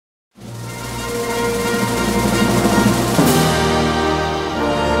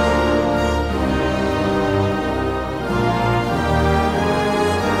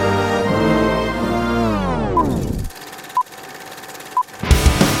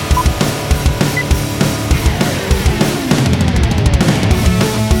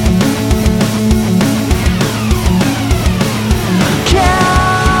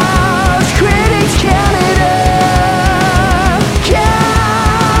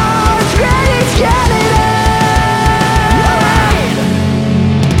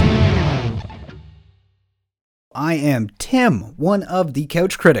I am Tim, one of the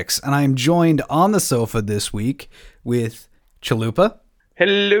Couch Critics, and I am joined on the sofa this week with Chalupa.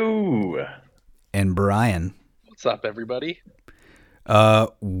 Hello. And Brian. What's up, everybody?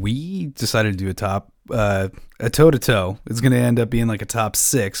 We decided to do a toe-to-toe. It's going to end up being like a top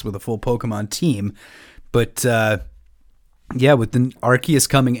 6 with a full Pokemon team. But, yeah, with the Arceus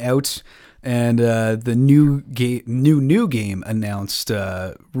coming out and the new game announced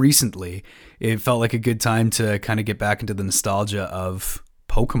recently, it felt like a good time to kind of get back into the nostalgia of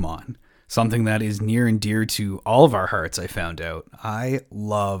Pokemon. Something that is near and dear to all of our hearts, I found out. I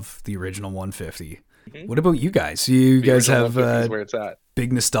love the original 150. Mm-hmm. What about you guys? You guys have where it's at.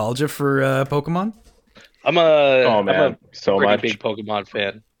 Big nostalgia for Pokemon? I'm a pretty big Pokemon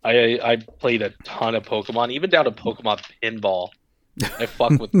fan. I played a ton of Pokemon, even down to Pokemon Pinball. I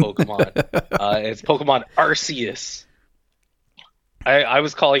fuck with Pokemon. It's Pokemon Arceus. I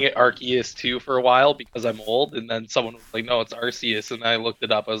was calling it Arceus too for a while because I'm old, and then someone was like, no, it's Arceus, and I looked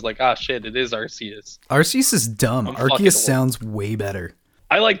it up. I was like, shit, it is Arceus. Arceus is dumb. Arceus sounds way better.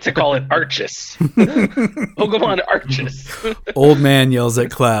 I like to call it Arceus. Pokemon Arceus. Old man yells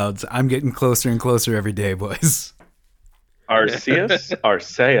at clouds. I'm getting closer and closer every day, boys. Arceus?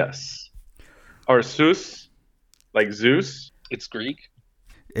 Arceus. Arceus? Like Zeus? It's Greek.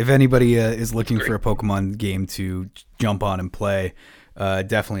 If anybody is looking for a Pokemon game to jump on and play,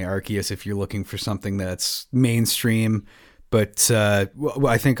 definitely Arceus if you're looking for something that's mainstream. But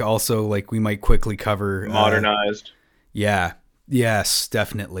I think also like we might quickly cover... modernized. Yeah. Yes,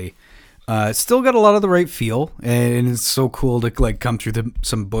 definitely. Still got a lot of the right feel, and it's so cool to like come through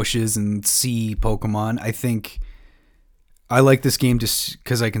some bushes and see Pokemon. I think I like this game just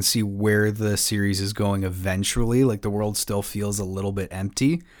because I can see where the series is going eventually. Like the world still feels a little bit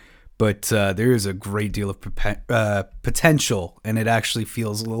empty, but there is a great deal of potential, and it actually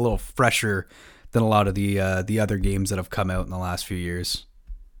feels a little fresher than a lot of the other games that have come out in the last few years.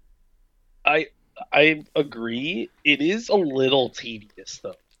 I agree. It is a little tedious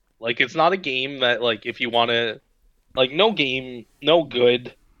though. Like it's not a game that like if you want to like no good,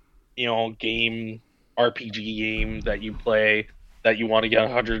 game RPG game that you play that you want to get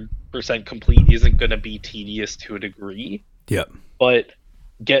 100% complete isn't going to be tedious to a degree. Yep. But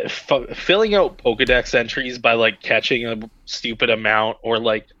filling out Pokédex entries by like catching a stupid amount or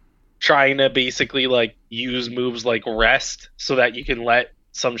like trying to basically like use moves like rest so that you can let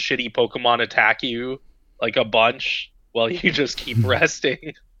some shitty Pokemon attack you like a bunch while you just keep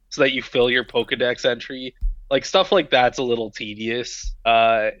resting so that you fill your Pokedex entry. Like stuff like that's a little tedious.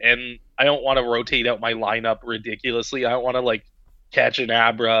 And I don't want to rotate out my lineup ridiculously. I don't want to like catch an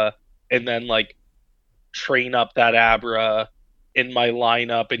Abra and then like train up that Abra in my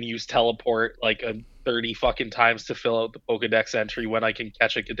lineup and use teleport like 30 fucking times to fill out the Pokedex entry when I can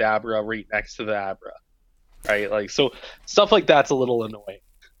catch a Kadabra right next to the Abra. Right, like so stuff like that's a little annoying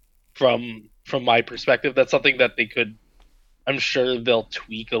from my perspective. That's something that they could, I'm sure they'll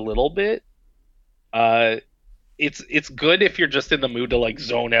tweak a little bit. It's good if you're just in the mood to like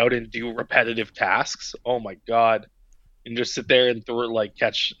zone out and do repetitive tasks. Oh my god, and just sit there and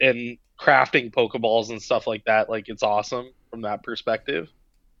catch and crafting Pokeballs and stuff like that. Like it's awesome from that perspective.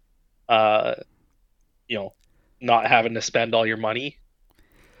 Not having to spend all your money.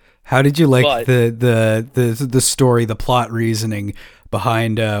 How did you like the story, the plot reasoning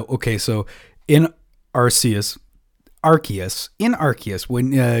behind? So in Arceus,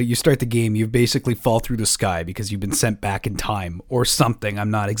 when you start the game, you basically fall through the sky because you've been sent back in time or something. I'm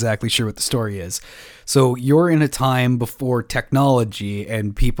not exactly sure what the story is. So you're in a time before technology,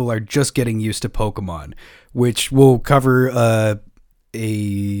 and people are just getting used to Pokemon, which we'll cover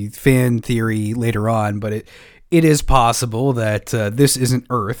a fan theory later on, but it is possible that this isn't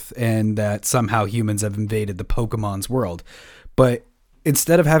Earth and that somehow humans have invaded the Pokemon's world. But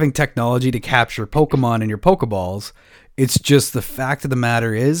instead of having technology to capture Pokemon in your Pokeballs, it's just the fact of the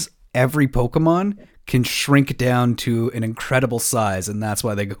matter is every Pokemon can shrink down to an incredible size, and that's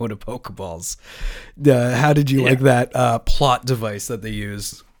why they go to Pokeballs. How did you like that plot device that they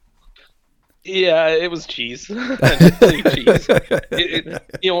used? Yeah, it was cheese. Cheese.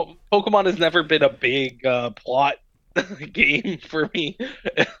 Pokemon has never been a big plot game for me.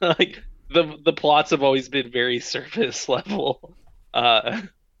 Like the plots have always been very surface level. I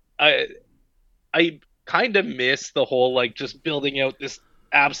kind of miss the whole like just building out this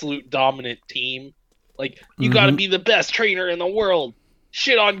absolute dominant team. Like you got to be the best trainer in the world.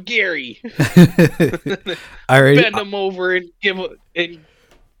 Shit on Gary. Bend him over and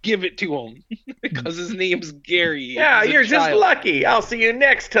give it to him because his name's Gary. Yeah, you're just lucky. I'll see you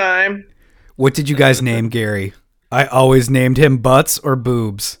next time. What did you guys name Gary? I always named him Butts or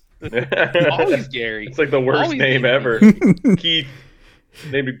Boobs. Always Gary. It's like the worst Always name named ever. Keith.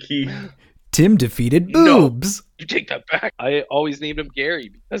 Named him Keith. Tim defeated No. boobs. You take that back. I always named him Gary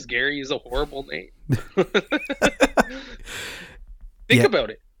because Gary is a horrible name. Think Yeah.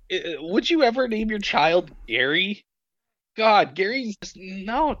 about it. Would you ever name your child Gary? God, Gary's just,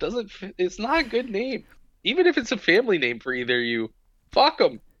 no, it doesn't. It's not a good name. Even if it's a family name for either of you, fuck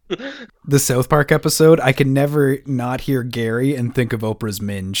them. The South Park episode, I can never not hear Gary and think of Oprah's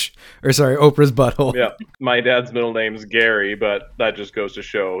minge. Or sorry, Oprah's butthole. Yeah, my dad's middle name's Gary, but that just goes to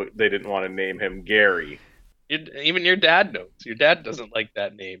show they didn't want to name him Gary. Even your dad knows. Your dad doesn't like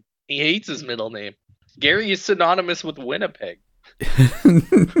that name. He hates his middle name. Gary is synonymous with Winnipeg.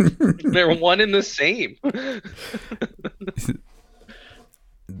 They're one and the same.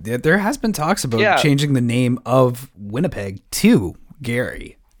 There has been talks about changing the name of Winnipeg to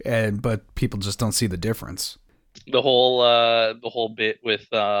Gary, but people just don't see the difference. The whole bit with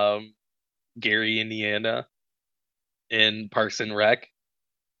Gary, Indiana, in Parks and Rec,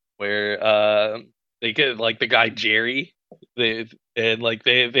 where they get like the guy Jerry, they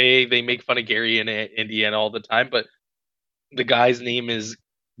make fun of Gary in Indiana all the time, but the guy's name is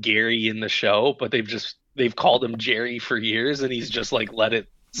Gary in the show, but they've called him Jerry for years, and he's just like let it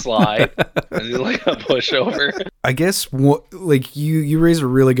slide, and he's like a pushover. I guess like you raise a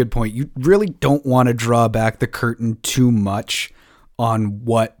really good point. You really don't want to draw back the curtain too much on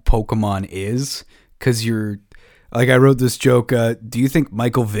what Pokemon is, because you're like, I wrote this joke. Do you think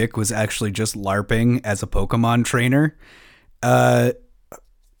Michael Vick was actually just LARPing as a Pokemon trainer?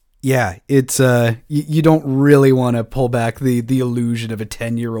 Yeah, it's you don't really want to pull back the illusion of a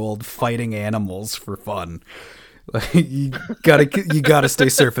 10-year-old fighting animals for fun. Like, you gotta stay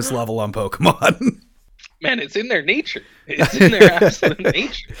surface level on Pokemon. Man, it's in their nature. It's in their absolute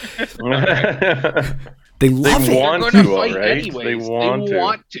nature. They love They it. want They're going to, fight right? anyways. They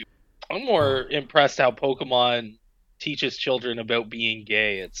want to. I'm more impressed how Pokemon teaches children about being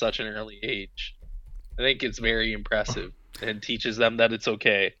gay at such an early age. I think it's very impressive and teaches them that it's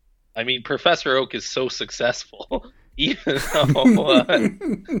okay. I mean, Professor Oak is so successful, even though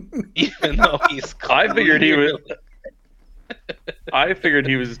he's. I figured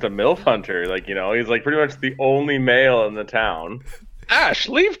he was just a MILF hunter. Like, you know, he's like pretty much the only male in the town. Ash,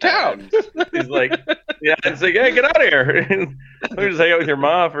 leave town. He's like, yeah, it's like, hey, get out of here. Let me just hang out with your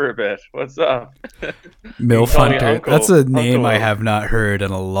mom for a bit. What's up? MILF Call me Hunter. Uncle- That's a name Uncle I Oak. have not heard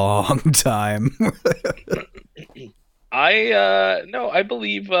in a long time. I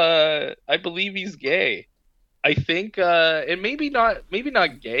believe he's gay. I think and maybe not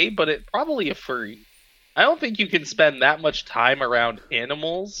gay, but probably a furry. I don't think you can spend that much time around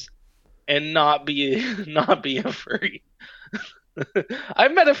animals and not be a furry.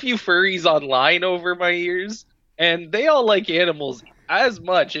 I've met a few furries online over my years, and they all like animals as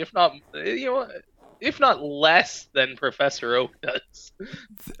much, if not less than Professor Oak does.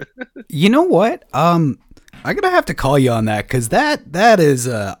 You know what? I'm gonna have to call you on that, because that is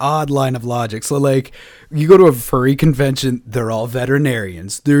a odd line of logic. So, like, you go to a furry convention, they're all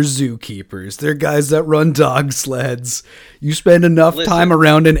veterinarians, they're zookeepers, they're guys that run dog sleds. You spend enough time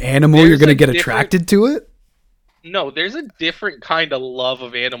around an animal, you're gonna get attracted to it? No, there's a different kind of love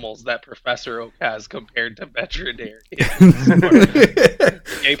of animals that Professor Oak has compared to veterinarians.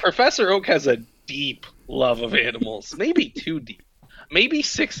 Okay, Professor Oak has a deep love of animals, maybe too deep. Maybe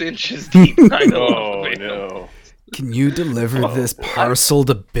 6 inches deep kind of love of animals. No. Can you deliver this parcel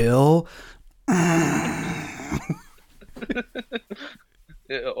to Bill?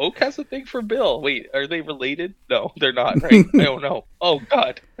 Oak has a thing for Bill. Wait, are they related? No, they're not, right? I don't know. Oh,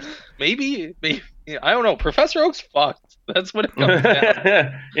 God. Maybe, I don't know. Professor Oak's fucked. That's what it comes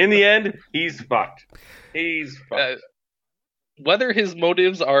down. In the end, he's fucked. He's fucked. Whether his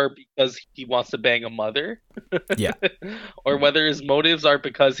motives are because he wants to bang a mother, Yeah. or whether his motives are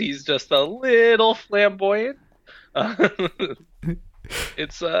because he's just a little flamboyant,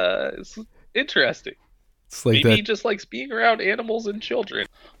 it's interesting. It's like Maybe he just likes being around animals and children.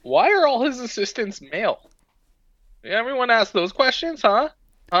 Why are all his assistants male? Everyone asks those questions, huh?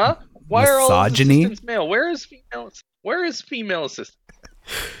 Huh? Why are all his Misogyny? assistants male? Where is female assistant?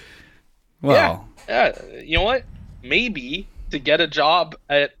 Well, Yeah, you know what? Maybe to get a job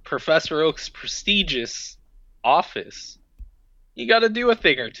at Professor Oak's prestigious office, you got to do a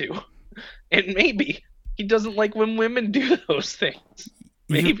thing or two. And maybe he doesn't like when women do those things.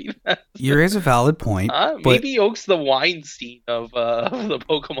 Maybe that's you raise a valid point. But maybe Oak's the Weinstein of the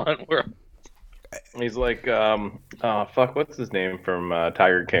Pokemon world. He's like, what's his name from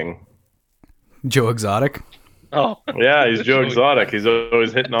Tiger King? Joe Exotic. Oh, Yeah, he's Joe Exotic. He's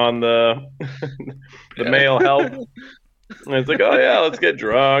always hitting on the male help. And it's like, oh yeah, let's get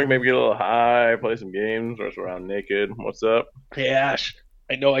drunk, maybe get a little high, play some games, rush around naked. What's up? Hey Ash,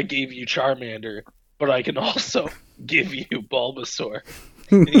 I know I gave you Charmander, but I can also give you Bulbasaur.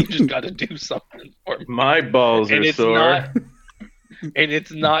 And you just got to do something for me. My balls And are it's sore. not. And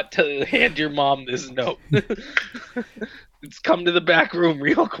it's not to hand your mom this note. It's come to the back room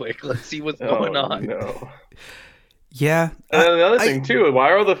real quick. Let's see what's going on. No. Yeah. And then another thing too, why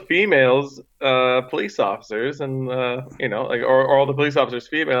are all the females police officers and or all the police officers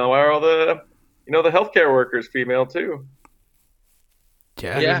female? Why are all the the healthcare workers female too?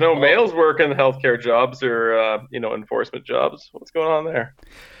 Yeah. Yeah. There's no males working the healthcare jobs or enforcement jobs. What's going on there?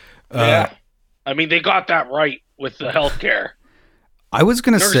 Yeah. I mean, they got that right with the healthcare. I was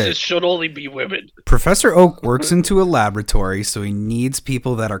going to say, Nurses should only be women. Professor Oak works into a laboratory, so he needs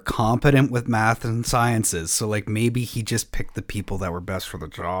people that are competent with math and sciences. So, like, maybe he just picked the people that were best for the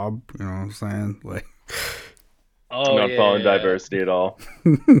job. You know what I'm saying? Like, Oh, I'm not following diversity at all.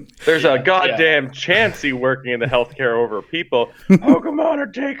 There's a goddamn Chansey working in the healthcare over people. Pokemon are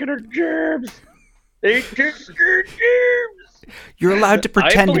taking her germs. They took her germs. you're allowed to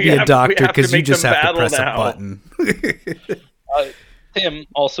pretend to be a doctor because you just have to press a button. Tim,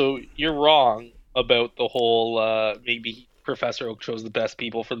 also, you're wrong about the whole maybe Professor Oak chose the best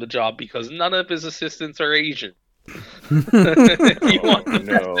people for the job because none of his assistants are Asian. He wants the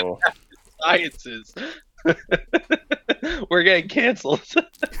No. sciences. We're getting canceled.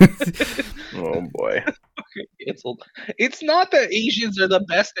 Oh boy. Canceled. It's not that Asians are the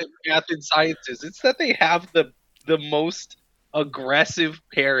best at math and sciences. It's that they have the most aggressive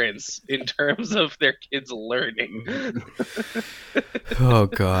parents in terms of their kids learning. Oh,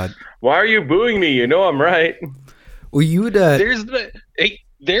 God. Why are you booing me? You know I'm right. Well, you would...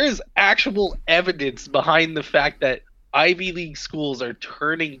 There's actual evidence behind the fact that Ivy League schools are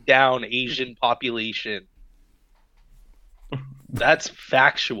turning down Asian population. That's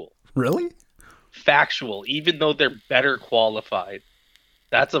factual. Really? Factual, even though they're better qualified.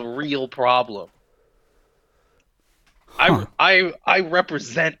 That's a real problem. Huh. I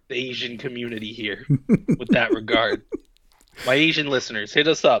represent the Asian community here with that regard. My Asian listeners, hit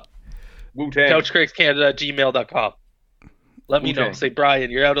us up. Wu-Tang. CouchCricksCanada@gmail.com. Let me know. Wu-Tang. Say,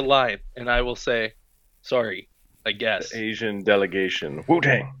 Brian, you're out of line. And I will say, sorry, I guess. Asian delegation.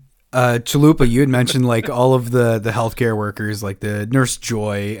 Wu-Tang. Chalupa, you had mentioned like all of the healthcare workers, like the Nurse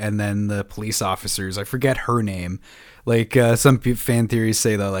Joy and then the police officers. I forget her name. Like some fan theories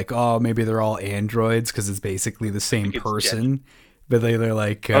say that like, oh, maybe they're all androids because it's basically the same think it's person. But they're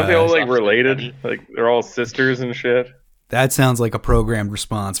like... Aren't they all like Sounds like related? money. Like they're all sisters and shit? that sounds like a programmed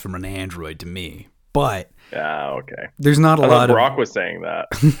response from an android to me. But Yeah, okay. there's not a I lot thought of... Brock was saying that.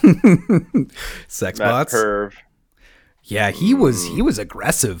 sex That bots. perv. Yeah, he was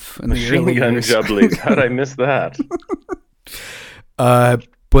aggressive in the Machine early gun years. jubblies. How'd I miss that?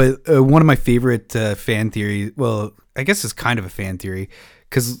 But one of my favorite fan theories, well, I guess it's kind of a fan theory,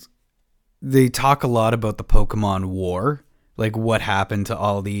 because they talk a lot about the Pokemon War, like what happened to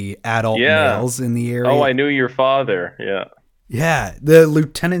all the adult Yeah. males in the area. Oh, I knew your father. Yeah. Yeah, the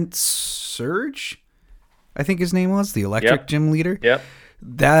Lieutenant Surge, I think his name was, the electric Yep. gym leader. Yep.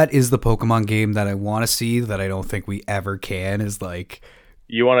 That is the Pokemon game that I want to see that I don't think we ever can, is like...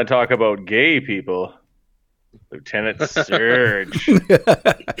 You want to talk about gay people? Lieutenant Surge.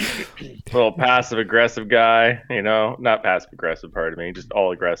 Little passive aggressive guy, not passive aggressive, pardon me, just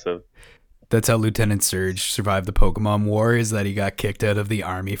all aggressive. That's how Lieutenant Surge survived the Pokemon War, is that he got kicked out of the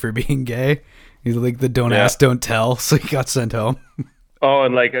army for being gay. He's like the don't ask, don't tell, so he got sent home. Oh,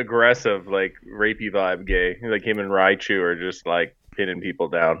 and like aggressive, like rapey vibe gay. Like him and Raichu are just like pinning people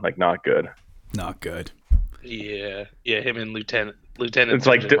down, like not good. Not good. Yeah, him and Lieutenant It's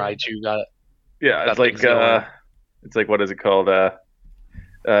like Surgeon Raichu got it. Yeah, Got it's like things going. it's like, what is it called? Oh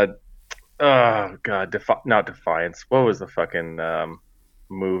god, not Defiance. What was the fucking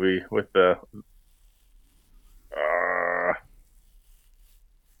movie with the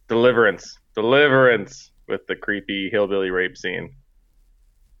Deliverance with the creepy hillbilly rape scene.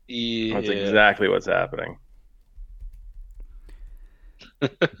 Yeah. That's exactly what's happening.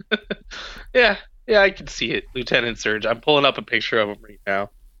 Yeah, I can see it. Lieutenant Surge. I'm pulling up a picture of him right now.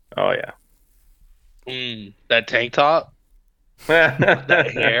 Oh yeah. That tank top,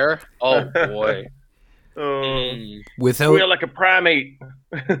 that hair. Oh boy. Without Squeal like a primate.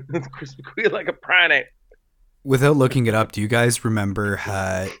 Squeal like a primate. without looking it up, do you guys remember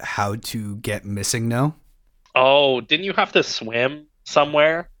how to get missing now? Oh, didn't you have to swim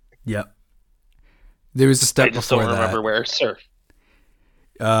somewhere? Yep. There was a step I just before don't remember that. where. Surf.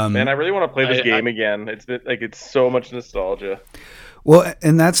 Man, I really want to play this I- game again. It's so much nostalgia. Well,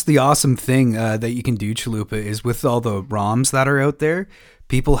 and that's the awesome thing that you can do, Chalupa, is with all the ROMs that are out there,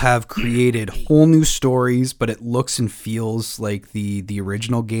 people have created whole new stories, but it looks and feels like the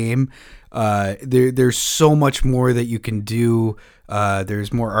original game. There's so much more that you can do.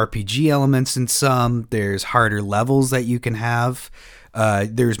 There's more RPG elements in some. There's harder levels that you can have.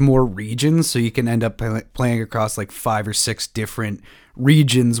 There's more regions, so you can end up playing across like 5 or 6 different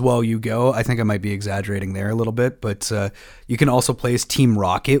regions while you go. I think I might be exaggerating there a little bit, but you can also play as Team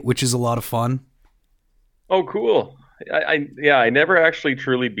Rocket, which is a lot of fun. Oh, cool. I never actually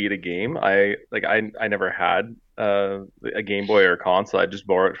truly beat a game. I never had a Game Boy or a console. I just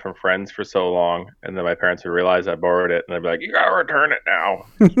borrowed it from friends for so long, and then my parents would realize I borrowed it, and they'd be like, "You gotta return it now,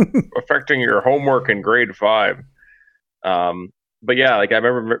 it's affecting your homework in grade 5." But yeah, like I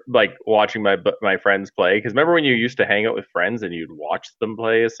remember like watching my friends play, because remember when you used to hang out with friends and you'd watch them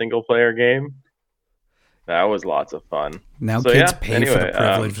play a single player game? That was lots of fun. Now kids pay for the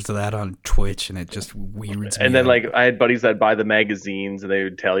privilege of that on Twitch, and it just weirds me. And then out. like I had buddies that buy the magazines, and they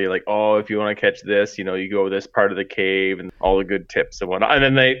would tell you like, oh, if you want to catch this, you know, you go this part of the cave and all the good tips and whatnot.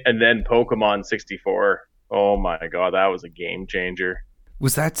 And then Pokemon 64. Oh my god, that was a game changer.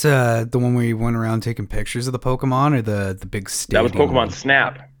 Was that the one where you went around taking pictures of the Pokemon, or the big stadium? That was Pokemon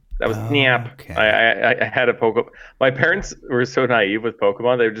Snap. That was Snap. Okay. I had a Pokemon. My parents were so naive with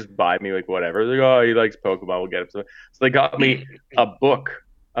Pokemon; they would just buy me like whatever. They're like, oh, he likes Pokemon, we'll get him. So they got me a book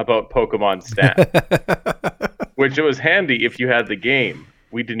about Pokemon Snap, which it was handy if you had the game.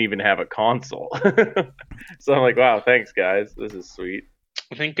 We didn't even have a console, so I'm like, wow, thanks guys, this is sweet.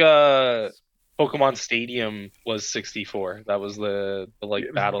 I think Pokemon Stadium was 64. That was the like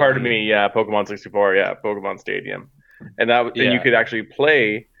battle. Pardon me, yeah, Pokemon 64, yeah, Pokemon Stadium, and then you could actually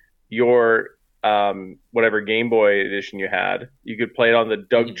play your whatever Game Boy edition you had. You could play it on the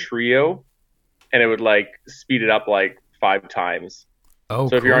Doug Trio, and it would like speed it up like 5 times. Oh,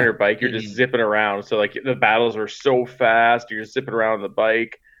 so if you're on your bike, you're just zipping around. So like the battles were so fast, you're just zipping around on the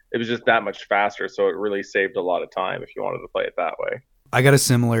bike. It was just that much faster, so it really saved a lot of time if you wanted to play it that way. I got a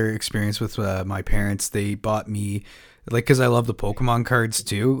similar experience with my parents. They bought me, like, because I love the Pokemon cards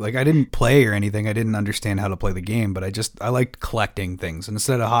too. Like, I didn't play or anything. I didn't understand how to play the game, but I liked collecting things. And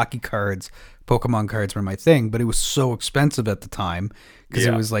instead of hockey cards, Pokemon cards were my thing. But it was so expensive at the time because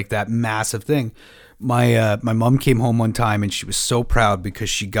it was like that massive thing. My mom came home one time and she was so proud because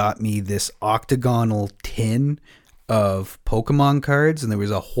she got me this octagonal tin of Pokemon cards, and there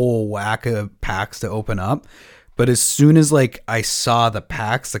was a whole whack of packs to open up. But as soon as like I saw the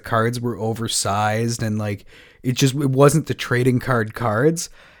packs, the cards were oversized, and like it wasn't the trading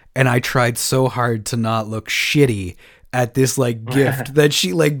cards. And I tried so hard to not look shitty at this like gift that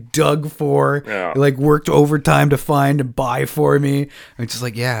she like dug for, like worked overtime to find and buy for me. I'm just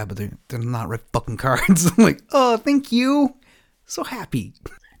like, yeah, but they're not red fucking cards. I'm like, oh, thank you. So happy.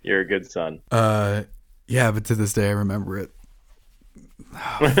 You're a good son. Yeah, but to this day I remember it.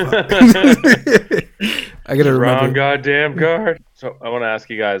 Oh, I gotta remember. Wrong goddamn card. So I want to ask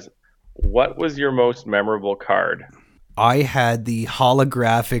you guys, what was your most memorable card? I had the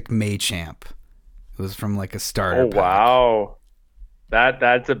holographic Machamp. It was from like a starter pack. Wow.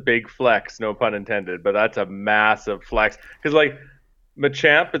 That's a big flex, no pun intended, but that's a massive flex. Because like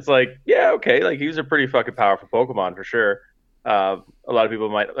Machamp, it's like, yeah, okay, like he's a pretty fucking powerful Pokemon for sure. A lot of people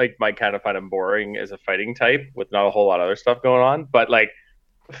might kind of find him boring as a fighting type with not a whole lot of other stuff going on, but like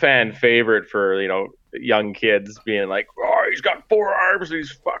fan favorite for, you know, young kids being like, oh, he's got 4 arms and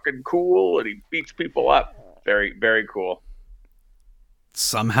he's fucking cool and he beats people up. Very, very cool.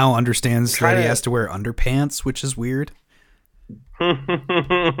 Somehow understands that he has to wear underpants, which is weird. Yeah,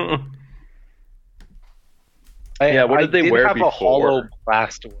 what did they wear have before? A hollow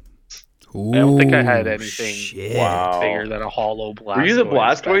Blastoise. Ooh, I don't think I had anything shit. bigger than a hollow Blastoise. Were you the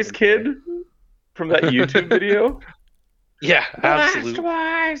Blastoise kid from that YouTube video? Yeah, absolutely.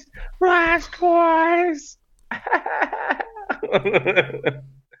 Blastoise!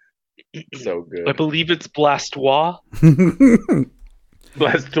 So good. I believe it's Blastoise.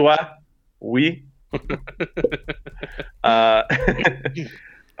 Blastoise? Oui.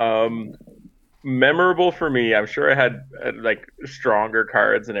 Memorable for me, I'm sure I had like stronger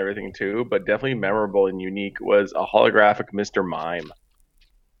cards and everything too, but definitely memorable and unique was a holographic Mr. Mime.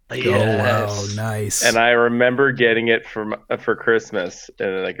 Yes. Oh, wow, nice. And I remember getting it for Christmas,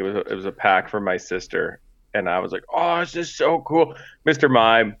 and like it was a pack for my sister, and I was like, oh, this is so cool. Mr.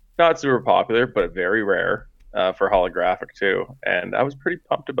 Mime, not super popular, but very rare for holographic too, and I was pretty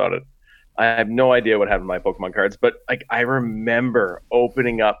pumped about it. I have no idea what happened to my Pokemon cards, but like I remember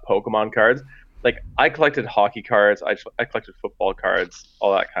opening up Pokemon cards. Like I collected hockey cards, I collected football cards,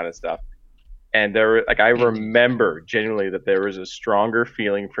 all that kind of stuff. And I remember genuinely that there was a stronger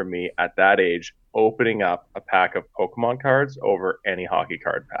feeling for me at that age opening up a pack of Pokemon cards over any hockey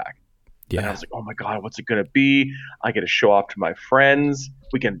card pack. Yeah. And I was like, oh my God, what's it going to be? I get to show off to my friends.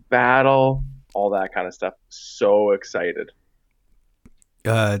 We can battle, all that kind of stuff. So excited.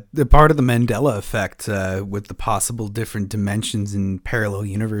 The part of the Mandela effect with the possible different dimensions and parallel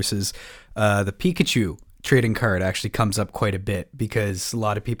universes, the Pikachu trading card actually comes up quite a bit because a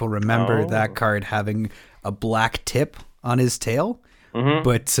lot of people remember that card having a black tip on his tail,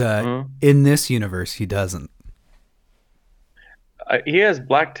 but in this universe, he doesn't. He has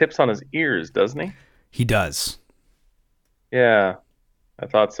black tips on his ears, doesn't he? He does. Yeah, I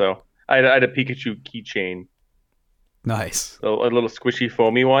thought so. I had a Pikachu keychain. Nice. A little squishy,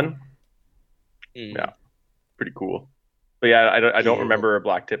 foamy one. Yeah, pretty cool. But yeah, I don't remember a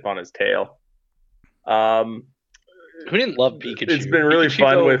black tip on his tail. Who didn't love Pikachu? It's been really Pikachu,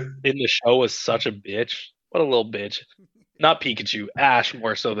 fun though, with in the show was such a bitch. What a little bitch. Not Pikachu, Ash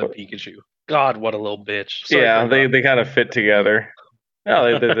more so than Pikachu. God, what a little bitch. Sorry yeah, they kind of fit together.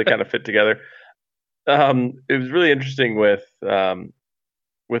 No, they kind of fit together. It was really interesting with Pokemon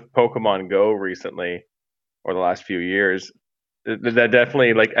Go recently, or the last few years. That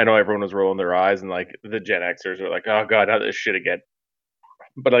definitely, like, I know everyone was rolling their eyes, and like the Gen Xers were like, "Oh God, not this shit again."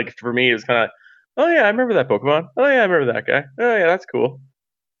 But like for me, it was kind of, "Oh yeah, I remember that Pokemon. Oh yeah, I remember that guy. Oh yeah, that's cool."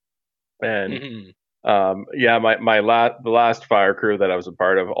 And yeah, the last fire crew that I was a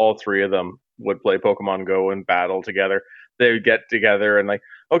part of, all three of them would play Pokemon Go and battle together. They would get together and like,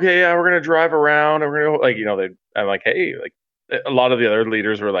 okay, yeah, we're gonna drive around, and we're gonna like, I'm like, hey, like a lot of the other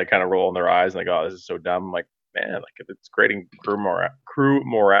leaders were like kind of rolling their eyes, like, oh, this is so dumb. I'm like, man, like if it's creating crew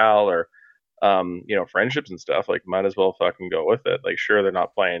morale or friendships and stuff, like might as well fucking go with it. Like, sure, they're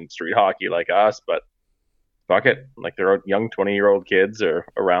not playing street hockey like us, but fuck it, like they're young 20-year-old kids or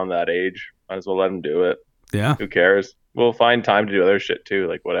around that age. Might as well let them do it. Yeah, who cares? We'll find time to do other shit too.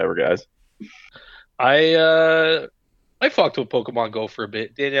 Like, whatever, guys. I fucked with Pokemon Go for a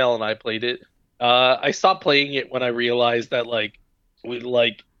bit. Danielle and I played it. I stopped playing it when I realized that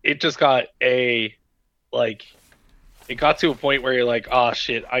it just got it got to a point where you're like, oh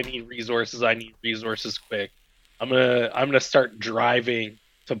shit, I need resources quick. I'm gonna start driving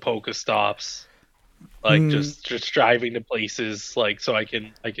to Pokestops, just driving to places like so I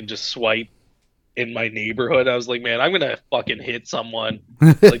can just swipe in my neighborhood. I was like, man, I'm gonna fucking hit someone.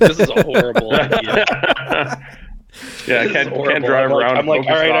 Like, this is a horrible idea. Yeah, I can't drive around. I'm like,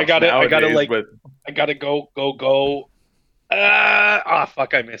 all right, I gotta go.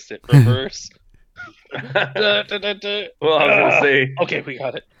 Fuck, I missed it. Reverse. Well, I was gonna say, okay, we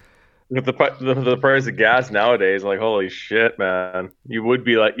got it. With the price of gas nowadays, like, holy shit, man, you would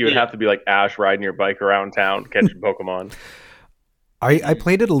have to be like Ash riding your bike around town catching Pokemon. I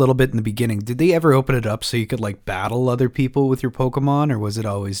played it a little bit in the beginning. Did they ever open it up so you could like battle other people with your Pokemon, or was it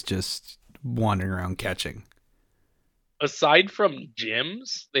always just wandering around catching? Aside from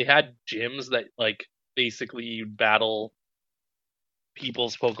gyms, they had gyms that like basically you'd battle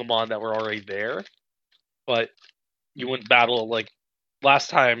people's Pokemon that were already there, but you wouldn't battle like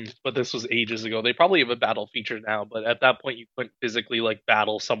last time. But this was ages ago. They probably have a battle feature now, but at that point you couldn't physically like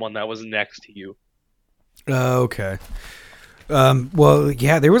battle someone that was next to you. Okay. Well,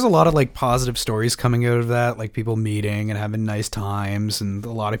 yeah, there was a lot of like positive stories coming out of that, like people meeting and having nice times, and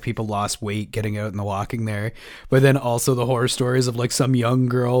a lot of people lost weight getting out and walking there. But then also the horror stories of like some young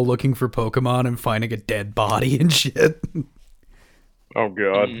girl looking for Pokemon and finding a dead body and shit. Oh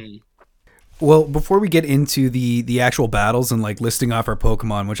god. Well, before we get into the actual battles and like listing off our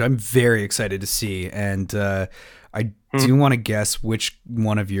Pokemon, which I'm very excited to see, and I do want to guess which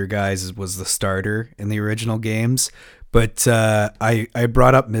one of your guys was the starter in the original games. But I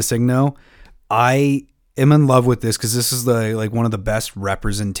brought up Missingno. I am in love with this because this is one of the best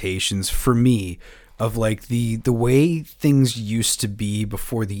representations for me of like the way things used to be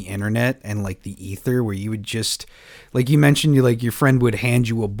before the internet and like the ether, where you would just, like you mentioned, your friend would hand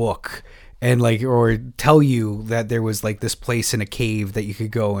you a book and like, or tell you that there was like this place in a cave that you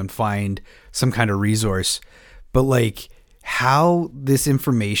could go and find some kind of resource. But like, how this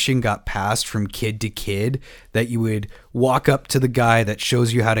information got passed from kid to kid, that you would walk up to the guy that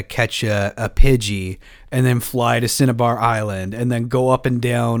shows you how to catch a Pidgey and then fly to Cinnabar Island and then go up and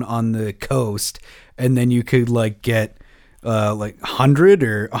down on the coast, and then you could like get like 100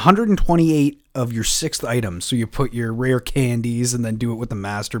 or 128 of your sixth item. So you put your rare candies and then do it with the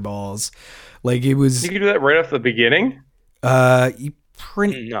master balls. Like, it was, you could do that right off the beginning.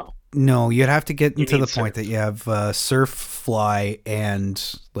 No, you'd have to get into the point that you have surf, fly,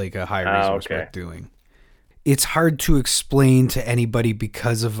 and like a high resource worth doing. it's hard to explain to anybody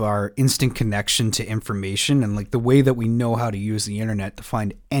because of our instant connection to information and like the way that we know how to use the internet to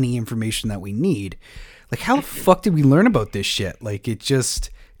find any information that we need. Like, how the fuck did we learn about this shit? Like, it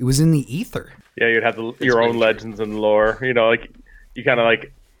was in the ether. Yeah, you'd have your own legends and lore. You know, like you kind of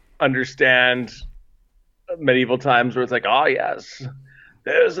like understand medieval times where it's like, oh yes,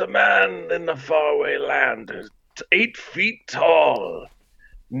 there's a man in the faraway land who's 8 feet tall,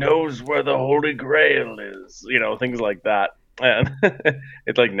 knows where the Holy Grail is. You know, things like that. And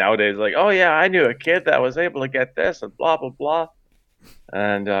it's like nowadays, like, oh yeah, I knew a kid that was able to get this and blah blah blah.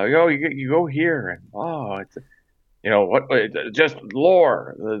 And you go here and it's. You know what? Just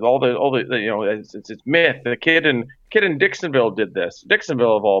lore. All the you know, it's myth. The kid in Dixonville did this.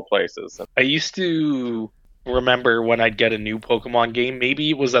 Dixonville of all places. I used to remember when I'd get a new Pokemon game.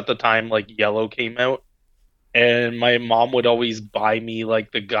 Maybe it was at the time like Yellow came out, and my mom would always buy me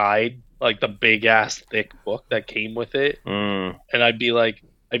like the guide, like the big ass thick book that came with it. And I'd be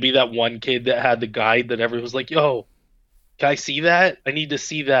that one kid that had the guide that everyone was like, "Yo, can I see that? I need to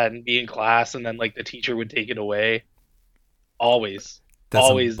see that," and be in class, and then like the teacher would take it away. Always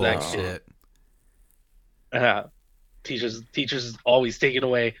that shit. Teachers always take it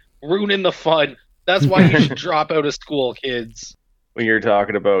away, ruining the fun. That's why you should drop out of school, kids. When you're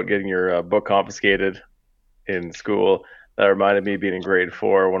talking about getting your book confiscated in school, that reminded me of being in grade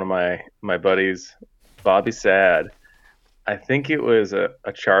 4. One of my buddies, Bobby Sad, I think it was a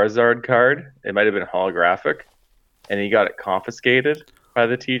Charizard card. It might have been holographic, and he got it confiscated by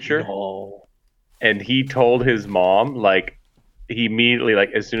the teacher. No. And he told his mom, like, he immediately,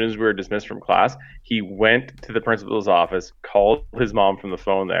 like, as soon as we were dismissed from class, he went to the principal's office, called his mom from the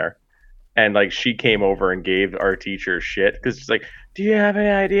phone there, and like she came over and gave our teacher shit because she's like, "Do you have any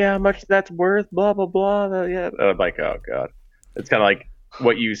idea how much that's worth?" Blah blah blah. Yeah, and I'm like, oh god, it's kind of like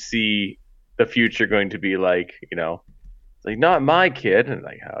what you see the future going to be like. You know, it's like not my kid, and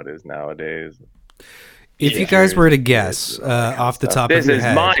like how it is nowadays. If you guys were to guess off the top of your head, this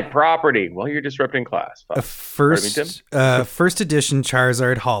is my property. Well, you're disrupting class. First edition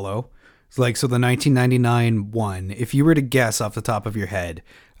Charizard Holo, like so the 1999 one. If you were to guess off the top of your head,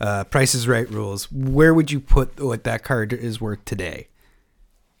 Price is Right rules, where would you put what that card is worth today?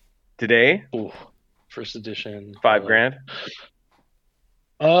 Today, first edition, $5,000.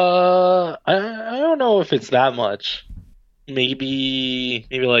 I don't know if it's that much. Maybe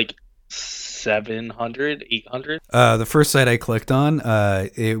like 700, 800. The first site I clicked on,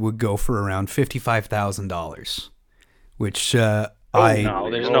 it would go for around $55,000, which no,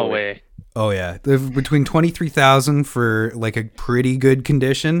 there's no way. Oh yeah, between 23,000 for like a pretty good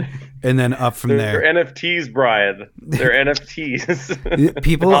condition, and then up from there. They're NFTs, Brian. They're NFTs.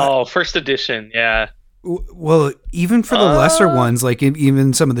 People. First edition, yeah. Well, even for the lesser ones, like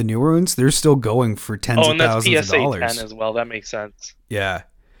even some of the newer ones, they're still going for tens of thousands of dollars. PSA 10 as well. That makes sense. Yeah.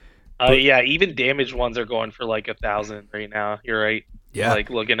 Yeah, even damaged ones are going for like 1,000 right now. You're right. Yeah. Like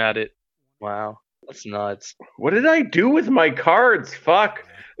looking at it. Wow. That's nuts. What did I do with my cards? Fuck.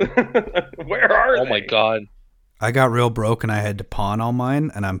 Where are they? Oh my god. I got real broke and I had to pawn all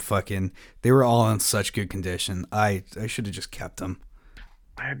mine, and they were all in such good condition. I should have just kept them.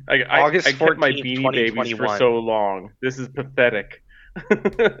 I kept my Beanie Babies for so long. This is pathetic.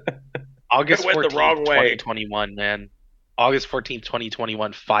 August 14th, the wrong way. 2021, man. August 14th,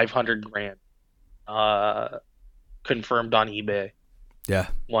 2021, $500,000. Confirmed on eBay. Yeah.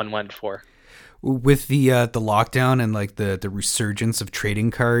 One went for. With the lockdown and like the resurgence of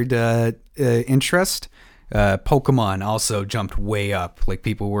trading card interest, Pokemon also jumped way up. Like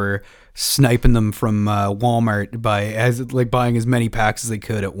people were sniping them from Walmart buying as many packs as they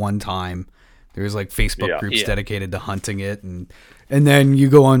could at one time. There was like Facebook groups dedicated to hunting it, and then you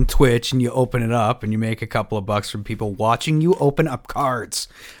go on Twitch and you open it up and you make a couple of bucks from people watching you open up cards.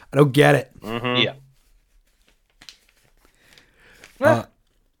 I don't get it. Mm-hmm. Yeah.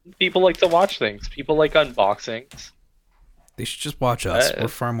 People like to watch things. People like unboxings. They should just watch us. We're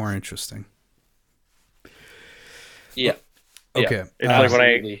far more interesting. Yeah. Okay. It's like when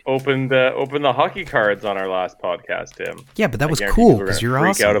I opened the hockey cards on our last podcast, Tim. Yeah, but that was cool because you're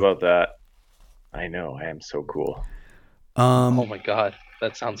awesome. Freak out about that. I know. I am so cool. Oh my god,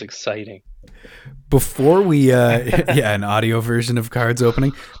 that sounds exciting. Before we, an audio version of cards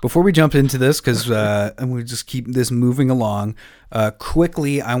opening. Before we jump into this, because we'll just keep this moving along.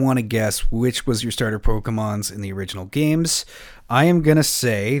 Quickly, I want to guess which was your starter Pokemons in the original games. I am gonna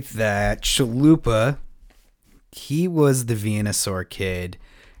say that Chalupa, he was the Venusaur kid,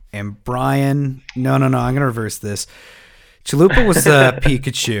 and Brian. No, I'm gonna reverse this. Chalupa was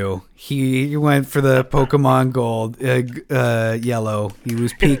Pikachu. He went for the Pokemon Gold, Yellow. He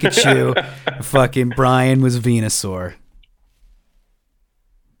was Pikachu. Fucking Brian was Venusaur.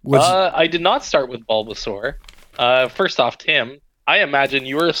 Which, I did not start with Bulbasaur. First off, Tim, I imagine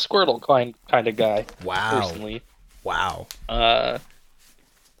you were a Squirtle kind of guy. wow. Personally. Wow.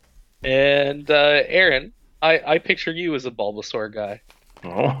 And Aaron, I picture you as a Bulbasaur guy.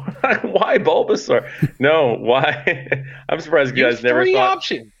 Oh, why Bulbasaur? No, why? I'm surprised you You guys have never three thought.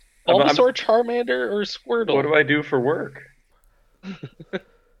 options: I'm- Bulbasaur, Charmander, or Squirtle. What do I do for work?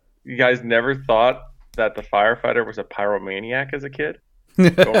 You guys never thought that the firefighter was a pyromaniac as a kid? Going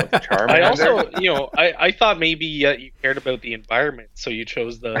with the Charmander? I also, I thought maybe you cared about the environment, so you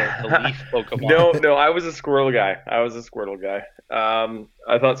chose the leaf Pokemon. No, I was a Squirtle guy.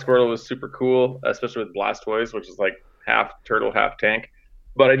 I thought Squirtle was super cool, especially with Blastoise, which is like half turtle, half tank.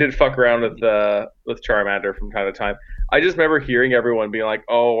 But I did fuck around with Charmander from time to time. I just remember hearing everyone being like,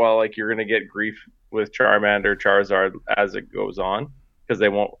 "Oh, well, like you're gonna get grief with Charmander, Charizard as it goes on because they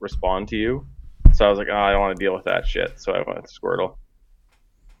won't respond to you." So I was like, "Oh, I don't want to deal with that shit." So I went with Squirtle.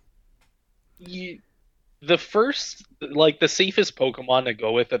 The safest Pokemon to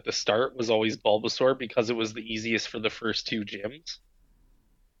go with at the start was always Bulbasaur because it was the easiest for the first two gyms.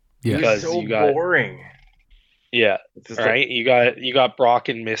 Yeah. It Because was so you got- boring. Yeah, It's just right. You got Brock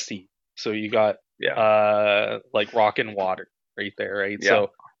and Misty, so you got Yeah. like Rock and Water right there, right? Yeah.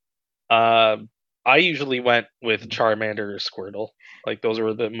 So, I usually went with Charmander or Squirtle. Like those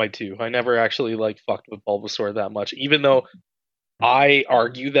were my two. I never actually like fucked with Bulbasaur that much, even though I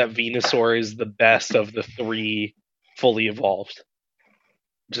argue that Venusaur is the best of the three fully evolved,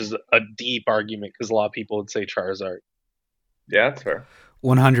 which is a deep argument because a lot of people would say Charizard. Yeah, that's fair.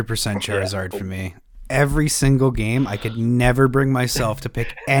 100% Charizard for me. Every single game, I could never bring myself to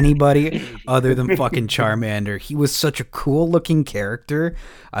pick anybody other than fucking Charmander. He was such a cool looking character.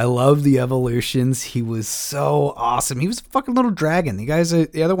 I love the evolutions. He was so awesome. He was a fucking little dragon.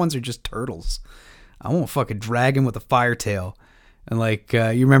 The other ones are just turtles. I want a fucking dragon with a fire tail. And like,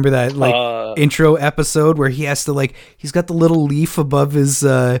 you remember that intro episode where he has to he's got the little leaf above his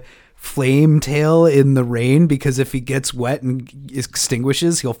flame tail in the rain because if he gets wet and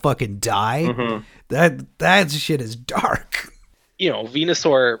extinguishes, he'll fucking die. Mm-hmm. That shit is dark.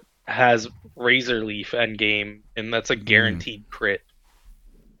 Venusaur has Razor Leaf endgame, and that's a guaranteed crit.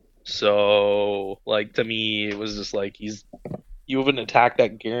 So, to me, it was just like you have an attack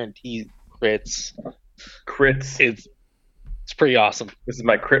that guarantees crits. It's pretty awesome. This is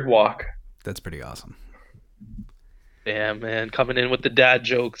my crit walk. That's pretty awesome. Damn, man, coming in with the dad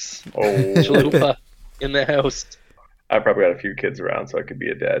jokes. Oh, Chalupa in the house. I probably got a few kids around, so I could be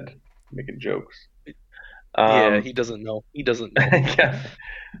a dad making jokes. Yeah, he doesn't know. He doesn't know. Yeah,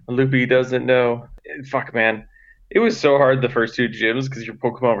 Loopy doesn't know. Fuck, man. It was so hard the first two gyms because your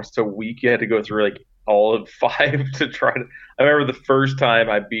Pokemon were so weak. You had to go through all of 5 to try to. I remember the first time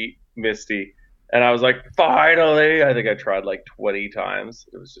I beat Misty, and I was like, finally! I think I tried 20 times.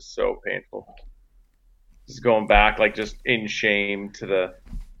 It was just so painful. Just going back, just in shame to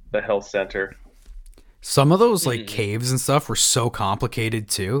the health center. Some of those caves and stuff were so complicated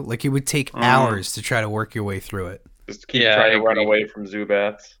too. It would take hours to try to work your way through it. Just keep trying to run away from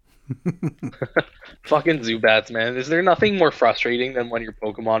Zubats. Fucking Zubats, man. Is there nothing more frustrating than when your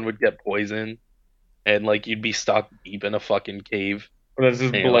Pokemon would get poisoned and you'd be stuck deep in a fucking cave? And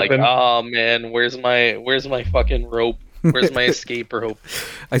just you're like, oh man, where's my fucking rope? Where's my escape rope?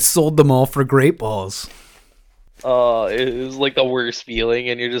 I sold them all for Great Balls. It was the worst feeling,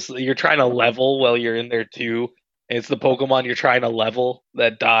 and you're trying to level while you're in there too. And it's the Pokemon you're trying to level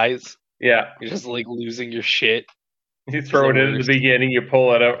that dies. Yeah. You're just losing your shit. You throw it in at the beginning, you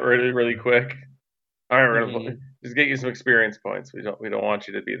pull it out really, really quick. All right, we're gonna just get you some experience points. We don't want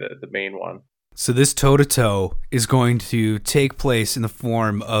you to be the main one. So this toe-to-toe is going to take place in the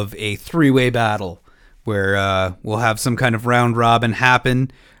form of a 3-way battle where we'll have some kind of round robin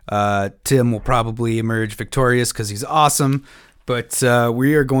happen. Tim will probably emerge victorious because he's awesome, but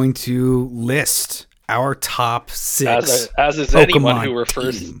we are going to list our top 6 as is Pokemon anyone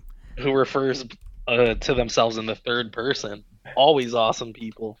who refers to themselves in the third person. Always awesome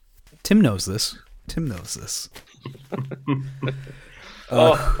people. Tim knows this.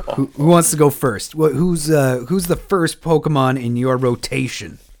 Who wants to go first? Who's the first Pokemon in your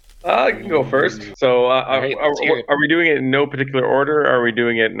rotation? I can go first. So, are we doing it in no particular order? Are we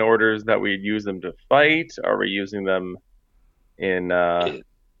doing it in orders that we'd use them to fight? Are we using them in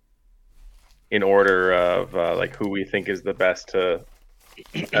order of who we think is the best to,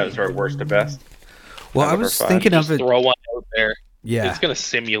 worst to best? Well, I was thinking of it. Throw one out there. Yeah, it's gonna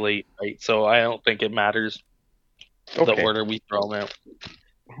simulate, right? So I don't think it matters the order we throw them out.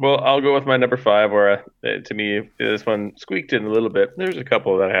 Well, I'll go with my number 5, where to me this one squeaked in a little bit. There's a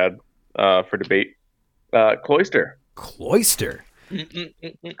couple that I had for debate. Cloyster. Cloyster.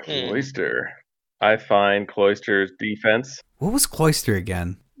 Cloyster. I find Cloyster's defense. What was Cloyster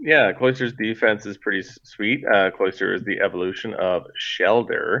again? Yeah, Cloyster's defense is pretty sweet. Cloyster is the evolution of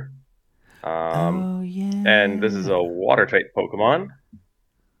Shelder. Oh yeah. And this is a water-type Pokemon.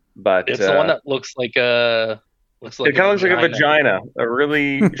 But It's the one that looks like a. It kind of looks like a vagina, a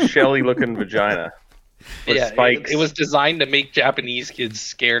really shelly-looking vagina. With spikes. It was designed to make Japanese kids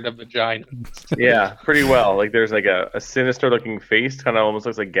scared of vagina. Yeah, pretty well. Like there's like a sinister-looking face, kind of almost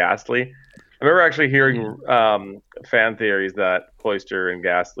looks like Ghastly. I remember actually hearing fan theories that Cloyster and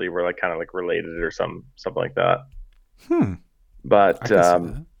Ghastly were like kind of like related or something like that. But I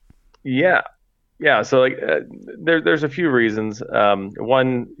can see that. yeah. So like there's a few reasons.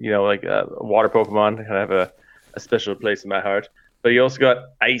 One, like water Pokemon kind of have a special place in my heart. But you also got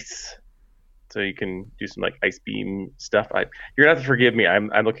ice. So you can do some like ice beam stuff. You're gonna have to forgive me. I'm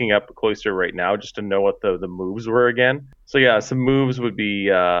looking up Cloyster right now just to know what the moves were again. So yeah, some moves would be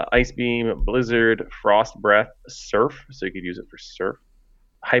ice beam, blizzard, frost breath, surf. So you could use it for surf.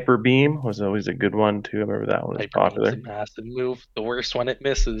 Hyper beam was always a good one too. I remember that one was popular. A massive move. The worst one, it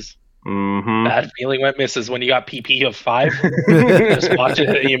misses. Mm-hmm. Bad feeling when it misses when you got PP of 5. Just watch it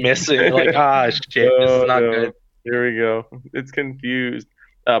and you miss it. You're like, shit, this is not good. Here we go. It's confused.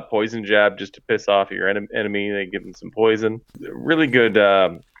 Poison jab just to piss off your enemy. They give them some poison. Really good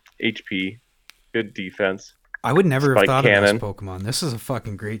HP. Good defense. I would never have thought cannon. of this Pokemon. This is a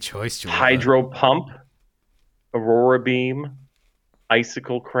fucking great choice, Jordan. Hydro Pump. Aurora Beam.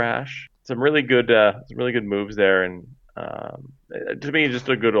 Icicle Crash. Some really good moves there. And to me, just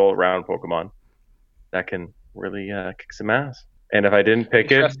a good all-around Pokemon that can really kick some ass. And if I didn't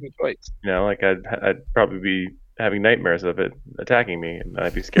pick it, like I'd probably be having nightmares of it attacking me, and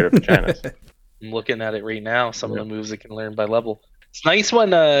I'd be scared of vaginas. I'm looking at it right now. Some of the moves it can learn by level. It's nice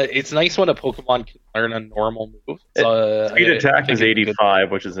when a Pokemon can learn a normal move. Speed attack is 85,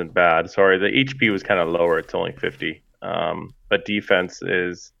 which isn't bad. Sorry, the HP was kind of lower. It's only 50. But defense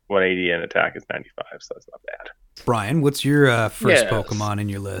is 180 and attack is 95, so that's not bad. Brian, what's your first Pokemon in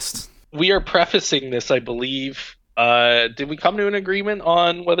your list? We are prefacing this, I believe. Did we come to an agreement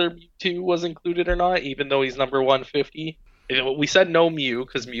on whether Mewtwo was included or not, even though he's number 150? We said no Mew,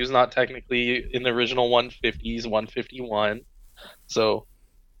 because Mew's not technically in the original 150, he's 151. So,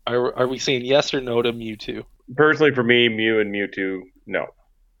 are we saying yes or no to Mewtwo? Personally, for me, Mew and Mewtwo, no.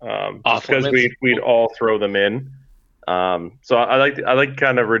 Just because we'd all throw them in. So I like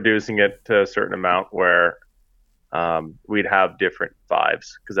kind of reducing it to a certain amount where we'd have different vibes,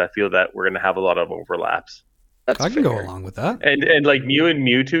 because I feel that we're going to have a lot of overlaps. I can go along with that. And like Mew and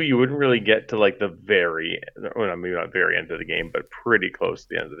Mewtwo, you wouldn't really get to like the maybe not very end of the game, but pretty close to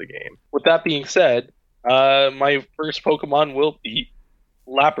the end of the game. With that being said, my first Pokemon will be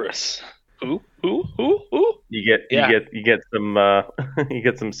Lapras. Who? You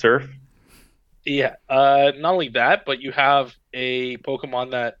get some surf. Yeah. Not only that, but you have a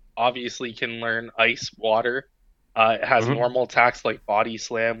Pokemon that obviously can learn ice, water. It has normal attacks like Body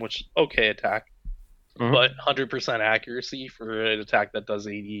Slam, which okay attack. But 100% accuracy for an attack that does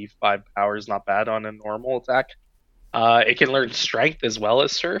 85 power is not bad on a normal attack. It can learn Strength as well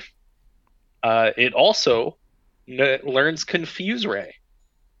as Surf. It also learns Confuse Ray,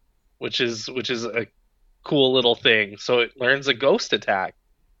 which is a cool little thing. So it learns a Ghost attack,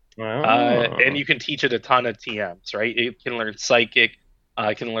 and you can teach it a ton of TMs. Right? It can learn Psychic.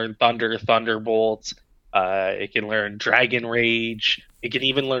 It can learn Thunder, Thunderbolts. It can learn Dragon Rage. It can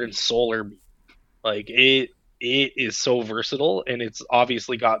even learn Solar Beam. Like it is so versatile, and it's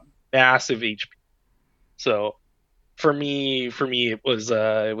obviously got massive HP. So for me, it was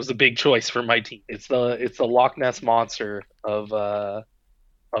a big choice for my team. It's the Loch Ness Monster of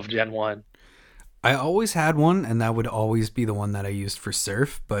Gen 1. I always had one, and that would always be the one that I used for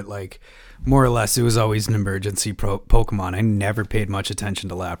Surf. But like more or less, it was always an emergency Pokemon. I never paid much attention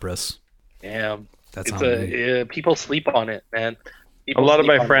to Lapras. Yeah, people sleep on it, man. A lot of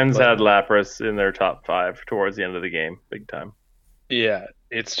my friends had Lapras in their top 5 towards the end of the game, big time. Yeah,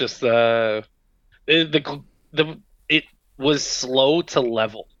 it's just it was slow to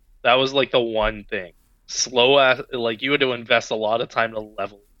level. That was like the one thing. Like you had to invest a lot of time to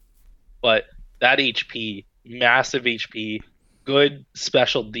level. But that HP, massive HP, good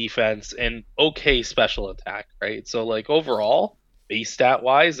special defense, and okay special attack, right? So like overall, base stat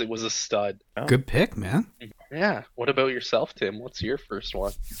wise, it was a stud. Good pick, man. Yeah. What about yourself, Tim? What's your first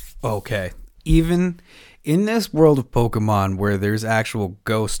one? Okay. Even in this world of Pokemon where there's actual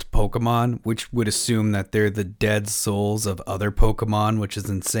ghost Pokemon, which would assume that they're the dead souls of other Pokemon, which is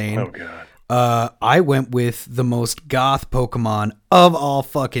insane. Oh, God. I went with the most goth Pokemon of all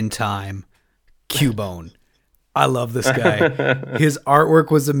fucking time, Cubone. I love this guy. His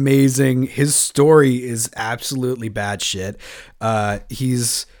artwork was amazing. His story is absolutely bad shit.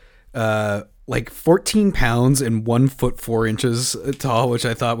 He's like 14 pounds and 1 foot 4 inches tall, which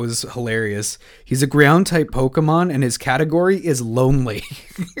I thought was hilarious. He's a ground type Pokemon, and his category is lonely.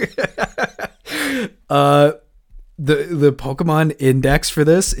 The Pokemon index for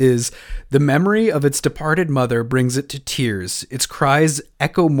this is: the memory of its departed mother brings it to tears. Its cries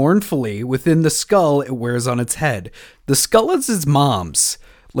echo mournfully within the skull it wears on its head. The skull is its mom's.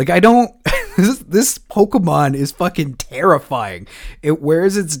 Like, I don't... this Pokemon is fucking terrifying. It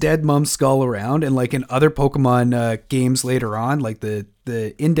wears its dead mom's skull around, and like in other Pokemon games later on, like the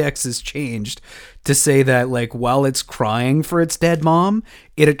index is changed to say that like while it's crying for its dead mom,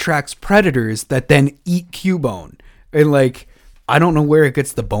 it attracts predators that then eat Cubone. And like, I don't know where it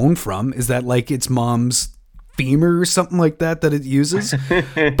gets the bone from. Is that like its mom's femur or something like that it uses?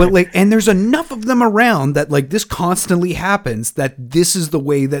 But like, and there's enough of them around that like this constantly happens, that this is the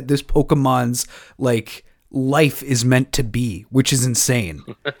way that this Pokemon's like life is meant to be, which is insane.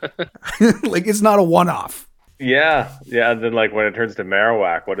 Like, it's not a one-off. Yeah. And then like when it turns to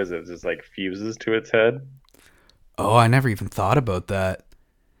Marowak, what is it? It just like fuses to its head. Oh, I never even thought about that.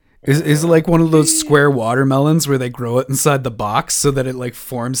 Is it like one of those square watermelons where they grow it inside the box so that it like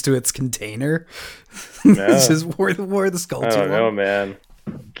forms to its container? Yeah. This is where the skull. I don't know, man.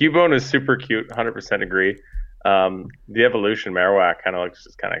 Cubone is super cute. 100% agree. The evolution Marowak kind of looks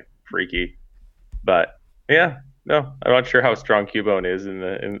just kind of freaky, but yeah, no, I'm not sure how strong Cubone is in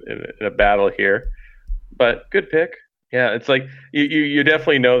a battle here, but good pick. Yeah, it's like you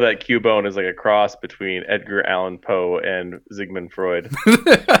definitely know that Cubone is like a cross between Edgar Allan Poe and Sigmund Freud.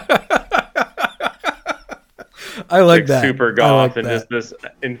 I like that. Super goth and just this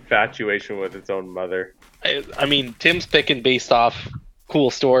infatuation with its own mother. I mean, Tim's picking based off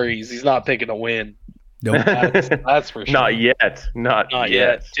cool stories. He's not picking a win. Nope. That's for sure. Not yet. Not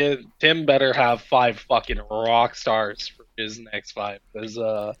yet. Tim better have 5 fucking rock stars for his next 5,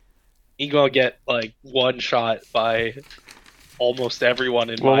 because he gonna get like one shot by almost everyone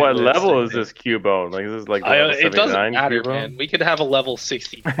in my what list, level is this Cubone? Like, is this like level it doesn't matter, Cubone? man. We could have a level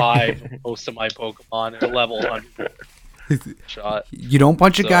 65 most of my Pokemon and a level 100 shot. You don't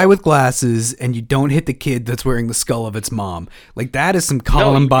punch a guy with glasses, and you don't hit the kid that's wearing the skull of its mom. Like, that is some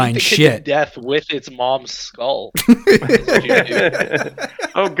Columbine shit. Death with its mom's skull.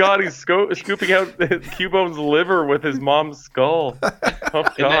 Oh god, he's scooping out Cubone's liver with his mom's skull. Oh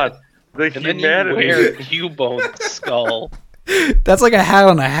god, the humanity. Then you wear Cubone's skull. That's like a hat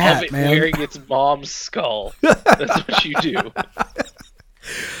on a hat, man. Wearing its mom's skull. That's what you do.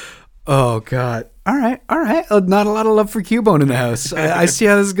 Oh god. All right. Not a lot of love for Cubone in the house. I see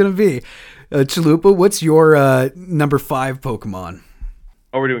how this is gonna be. Chalupa, what's your number 5 Pokemon?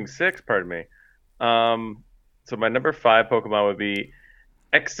 Oh, we're doing 6. Pardon me. So my number 5 Pokemon would be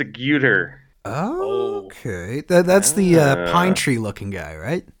Executor. Oh, okay. That's the pine tree looking guy,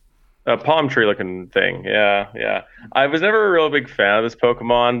 right? A palm tree looking thing. Yeah. I was never a real big fan of this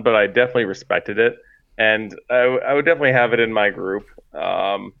Pokemon, but I definitely respected it, and I would definitely have it in my group.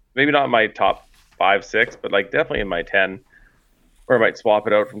 Maybe not in my top 5, 6, but like definitely in my 10, or I might swap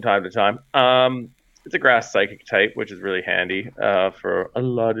it out from time to time. It's a grass psychic type, which is really handy for a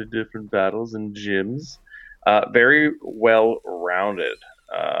lot of different battles and gyms. Very well rounded.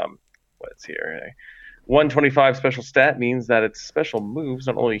 What's here? 125 special stat means that its special moves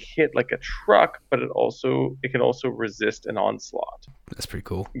not only hit like a truck, but it can also resist an onslaught. That's pretty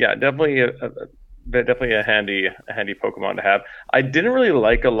cool. Yeah, definitely a handy Pokemon to have. I didn't really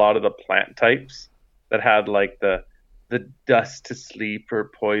like a lot of the plant types that had like the dust to sleep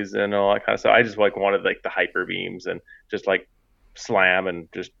or poison and all that kind of stuff. I just like wanted like the hyper beams and just like slam and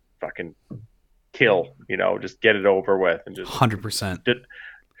just fucking kill, just get it over with and just 100%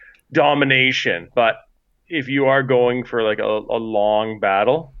 domination. But if you are going for like a long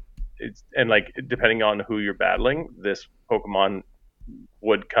battle, and like depending on who you're battling, this Pokemon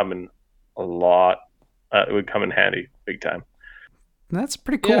would come in a lot. It would come in handy big time. That's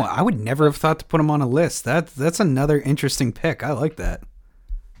pretty cool. Yeah. I would never have thought to put him on a list. That's another interesting pick. I like that.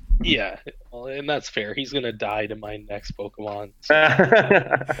 Yeah, well, and that's fair. He's gonna die to my next Pokemon.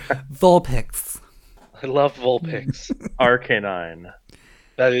 Vulpix. I love Vulpix. Arcanine.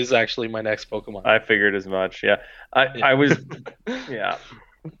 That is actually my next Pokemon. I figured as much. Yeah, I was. Yeah.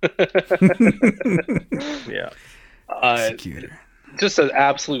 Yeah. Executor. Just an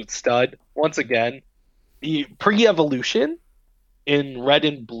absolute stud. Once again, the pre-evolution in Red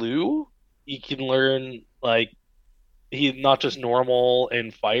and Blue, you can learn like he not just normal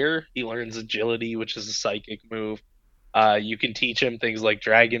and fire. He learns agility, which is a psychic move. You can teach him things like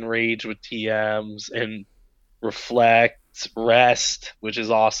Dragon Rage with TMs and Reflect, Rest, which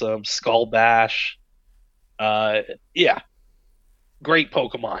is awesome. Skull Bash. Yeah, great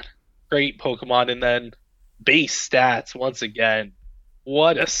Pokemon. Great Pokemon. And then base stats once again.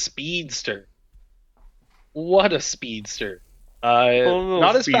 What a speedster. What a speedster.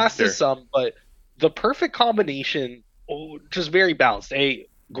 Not as fast as some, but the perfect combination, just very balanced. A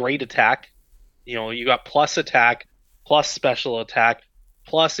great attack. You got plus attack, plus special attack,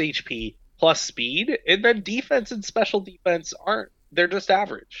 plus HP, plus speed, and then defense and special defense they're just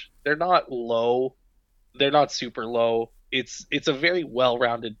average. They're not low. They're not super low. It's a very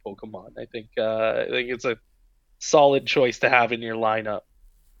well-rounded Pokemon. I think it's a solid choice to have in your lineup.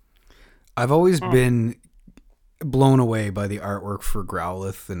 I've always been blown away by the artwork for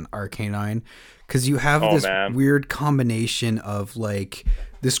Growlithe and Arcanine, because you have this weird combination of like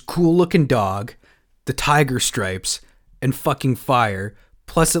this cool looking dog, the tiger stripes, and fucking fire.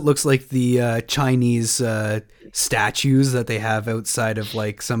 Plus it looks like the Chinese statues that they have outside of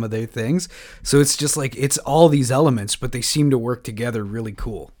like some of their things. So it's just like, it's all these elements, but they seem to work together really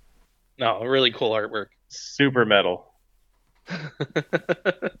cool. No, really cool artwork. Super metal.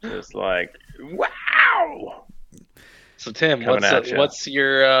 Just like, wow. So Tim, what's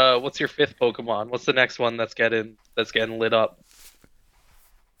your fifth Pokemon? What's the next one that's getting lit up?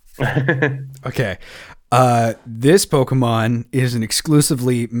 Okay. This Pokemon is an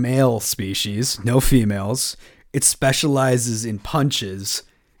exclusively male species, no females. It specializes in punches.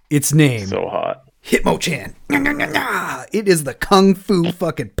 Its name, so hot, Hitmonchan. It is the Kung Fu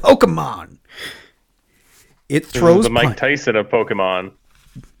fucking Pokemon. It throws the Mike Tyson of Pokemon.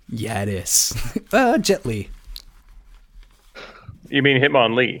 Yeah, it is. Jet Li. You mean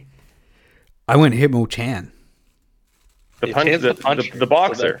Hitmonlee? I went Hitmonchan. The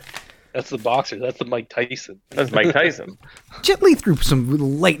boxer. So that's the boxer. That's the Mike Tyson. That's Mike Tyson. Jet Li threw some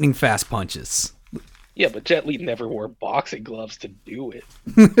lightning fast punches. Yeah, but Jet Li never wore boxing gloves to do it.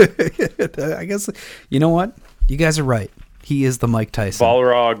 I guess, you know what? You guys are right. He is the Mike Tyson.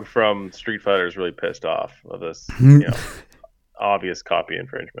 Balrog from Street Fighter is really pissed off of this obvious copy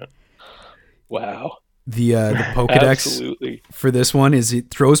infringement. Wow. The Pokedex for this one is it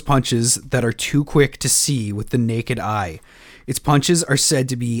throws punches that are too quick to see with the naked eye. Its punches are said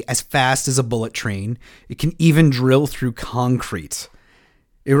to be as fast as a bullet train. It can even drill through concrete.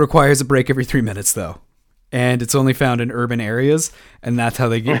 It requires a break every 3 minutes, though. And it's only found in urban areas, and that's how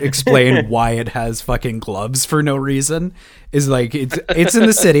they explain why it has fucking gloves for no reason. Is like it's in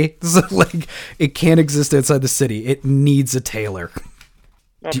the city, so like it can't exist outside the city. It needs a tailor.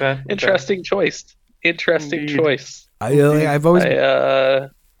 Okay. Interesting choice. Interesting choice. I've always yeah.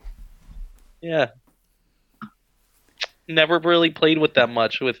 Never really played with that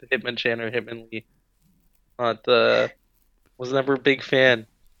much with Hitmonchan or Hitmonlee. Was never a big fan.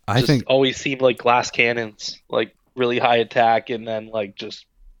 I think always seemed like glass cannons, like really high attack, and then like just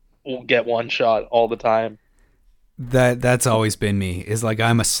will get one shot all the time. That's always been me. Is like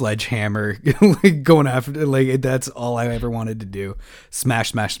I'm a sledgehammer like going after, like that's all I ever wanted to do.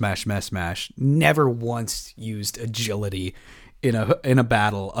 Smash, smash, smash, smash, smash. Never once used agility in a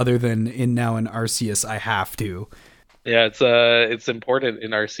battle, other than in Arceus I have to. Yeah, it's important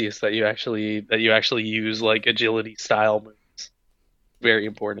in Arceus that you actually use like agility style moves. Very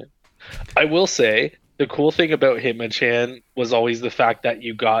important. I will say the cool thing about Hitmonchan was always the fact that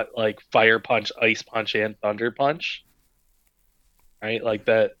you got like Fire Punch, Ice Punch, and Thunder Punch. Right? Like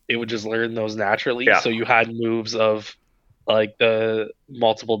that it would just learn those naturally. Yeah. So you had moves of like the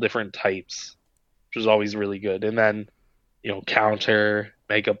multiple different types, which was always really good. And then, counter,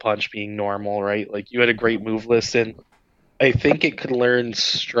 Mega Punch being normal, right? Like you had a great move list, and I think it could learn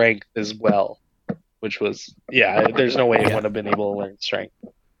strength as well. Which was, there's no way it would have been able to learn strength.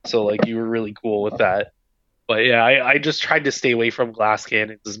 So, like, you were really cool with that. But, yeah, I just tried to stay away from glass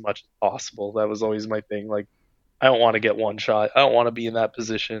cannons as much as possible. That was always my thing. Like, I don't want to get one shot. I don't want to be in that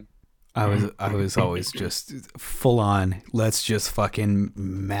position. I was always just full on, let's just fucking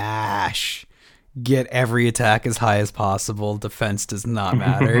mash. Get every attack as high as possible. Defense does not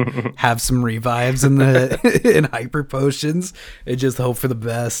matter. Have some revives in hyper potions, and just hope for the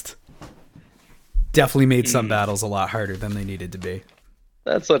best. Definitely made some battles a lot harder than they needed to be.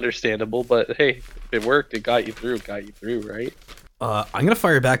 That's understandable, but hey, if it worked, it got you through, right? I'm going to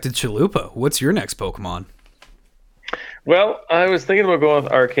fire back to Chalupa. What's your next Pokemon? Well, I was thinking about going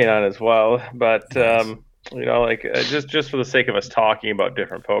with Arcanine as well, but, Nice. just for the sake of us talking about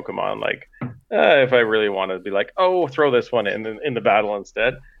different Pokemon, like, if I really wanted to be like, throw this one in the battle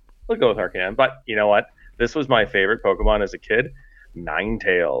instead, we'll go with Arcanine. But you know what? this was my favorite Pokemon as a kid,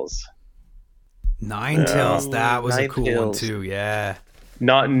 Ninetales. Ninetales, that was a cool one Ninetales. too. Yeah.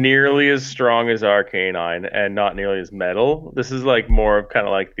 Not nearly as strong as Arcanine, and not nearly as metal. This is like more of kind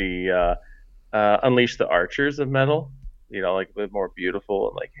of like the Unleash the Archers of metal. You know, like a bit more beautiful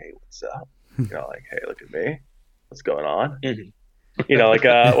and like, hey, what's up? You know, like, hey, look at me. What's going on? Mhm. You know, like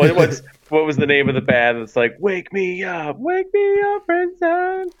what was the name of the band that's like, wake me up, friend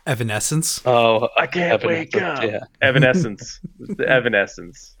son. Evanescence. Oh, I can't wake up. Yeah. Evanescence. It's the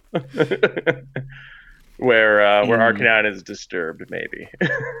Evanescence. where Arcanine is disturbed, maybe.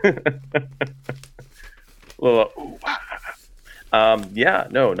 Little, yeah,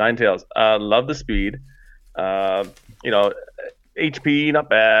 no, Ninetales. Love the speed. You know, HP not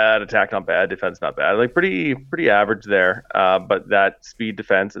bad, attack not bad, defense not bad. Like pretty average there. But that speed,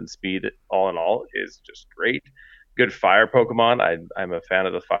 defense, and speed all in all is just great. Good fire Pokemon. I'm a fan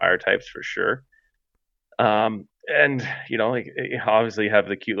of the fire types for sure. And you know, like obviously you have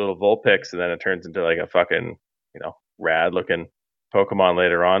the cute little Vulpix, and then it turns into like a fucking, you know, rad looking Pokemon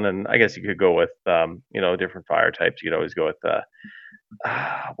later on. And I guess you could go with you know, different fire types. You could always go with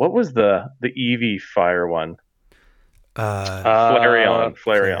what was the Eevee fire one? Flareon, pardon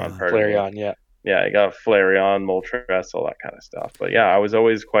me. Flareon, yeah. Yeah, you got Flareon, Moltres, all that kind of stuff. But yeah, I was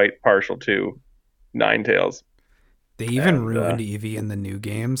always quite partial to Ninetales. They even ruined Eevee in the new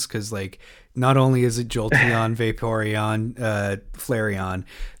games because, like, not only is it Jolteon, Vaporeon, Flareon,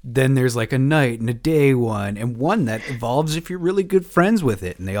 then there's like a night and a day one, and one that evolves if you're really good friends with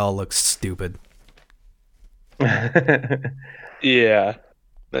it, and they all look stupid. Yeah.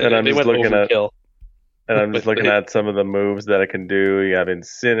 And I'm They just went looking at overkill. And I'm just looking at some of the moves that it can do. You have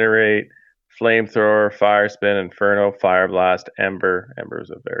Incinerate, Flamethrower, Fire Spin, Inferno, Fire Blast, Ember. Ember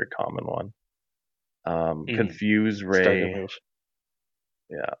is a very common one. Confuse Starting Ray. move.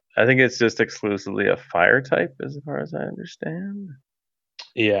 Yeah, I think it's just exclusively a fire type, as far as I understand.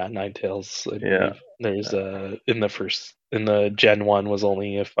 Yeah, Ninetales. I Yeah. believe. There's in the Gen 1 was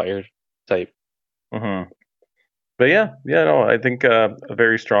only a fire type. Mm-hmm. But yeah, no, I think a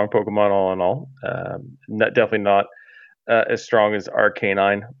very strong Pokemon all in all. Definitely not as strong as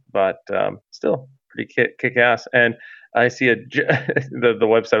Arcanine, but still pretty kick ass. And I see the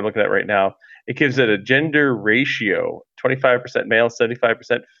website I'm looking at right now. It gives it a gender ratio: 25% male,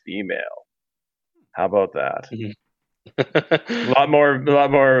 75% female. How about that? A lot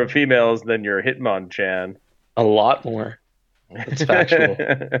more females than your Hitmonchan. A lot more. That's factual.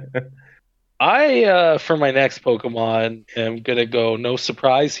 I, for my next Pokemon, am gonna go no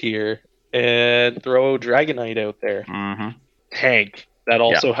surprise here and throw Dragonite out there. Mm-hmm. Hank, that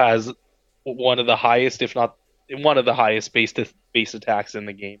also has one of the highest, if not one of the highest base attacks in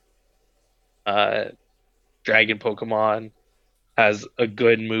the game. Dragon Pokemon has a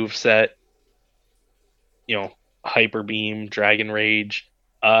good move set. You know, Hyper Beam, Dragon Rage.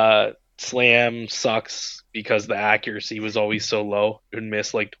 Slam sucks because the accuracy was always so low. It would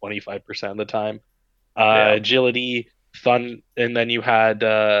miss like 25% of the time. Agility, and then you had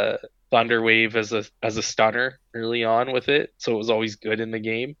Thunder Wave as a stunner early on with it, so it was always good in the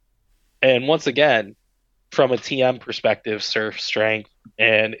game. And once again, from a TM perspective, Surf Strength,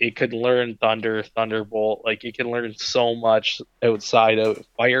 and it could learn Thunder, Thunderbolt. Like it can learn so much outside of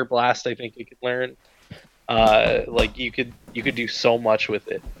Fire Blast. I think it could learn. Like you could do so much with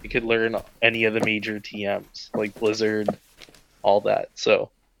it. You could learn any of the major TMs like Blizzard, all that.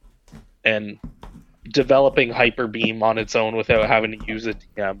 So, and developing Hyper Beam on its own without having to use a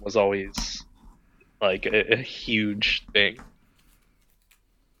TM was always like a huge thing.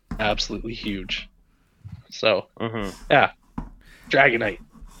 Absolutely huge. So, yeah, Dragonite.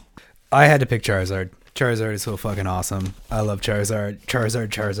 I had to pick Charizard. Charizard is so fucking awesome. I love Charizard.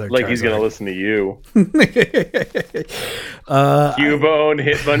 Charizard. Like he's gonna listen to you. Cubone,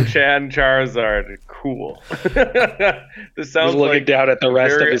 Hitmonchan, Charizard. Cool. This sounds He's looking like down at the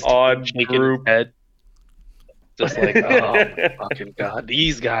rest very of his odd team, shaking group. his head. Just like, oh my fucking god,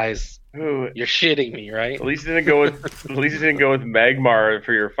 these guys! You're shitting me, right? At least you didn't go with Magmar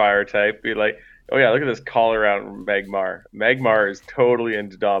for your fire type. Be like, oh yeah, look at this call around Magmar. Magmar is totally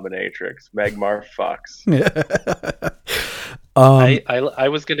into dominatrix. Magmar fucks. I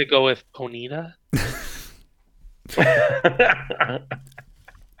was gonna go with Ponyta.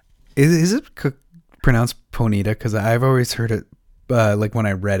 Is it pronounced Ponyta? Because I've always heard it like when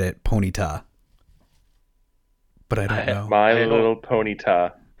I read it, Ponyta. But I don't know. My Little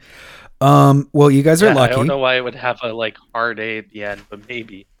Ponyta. Well, you guys are lucky. I don't know why it would have a like hard A at the end, but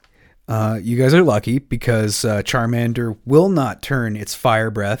maybe. You guys are lucky because Charmander will not turn its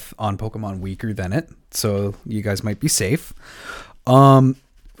fire breath on Pokemon weaker than it, so you guys might be safe.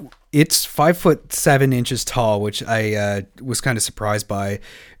 It's 5'7" tall, which I was kind of surprised by.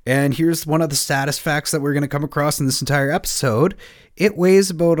 And here's one of the saddest facts that we're going to come across in this entire episode. It weighs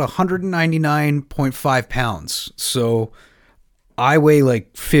about 199.5 pounds. So I weigh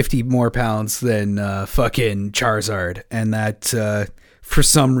like 50 more pounds than fucking Charizard. And that, for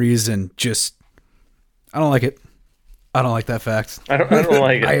some reason, just... I don't like it. I don't like that fact. I don't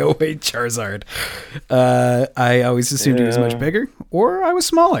like it. I weigh Charizard. I always assumed he was much bigger, or I was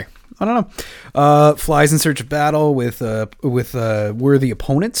smaller. I don't know. Flies in search of battle with worthy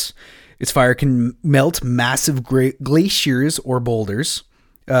opponents. Its fire can melt massive glaciers or boulders.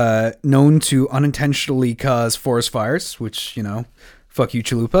 Known to unintentionally cause forest fires, which, you know, fuck you,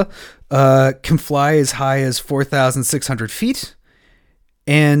 Chalupa. Can fly as high as 4,600 feet.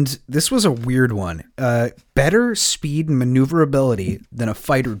 And this was a weird one. Better speed and maneuverability than a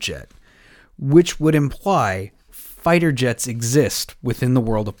fighter jet, which would imply fighter jets exist within the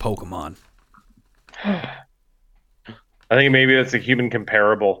world of Pokemon. I think maybe that's a human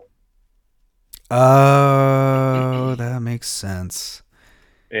comparable. Oh, that makes sense.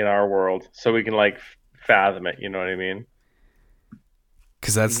 In our world, so we can like fathom it. You know what I mean?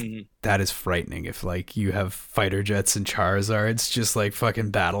 Because that is frightening. If like you have fighter jets and Charizards just like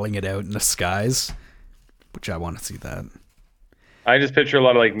fucking battling it out in the skies, which I want to see that. I just picture a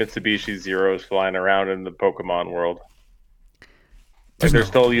lot of like Mitsubishi Zeros flying around in the Pokemon world. Like they're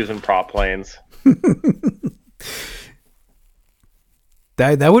still using prop planes.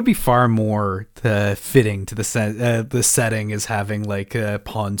 That would be far more fitting to the setting, is having like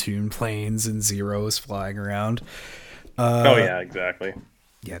pontoon planes and Zeros flying around. Oh yeah, exactly.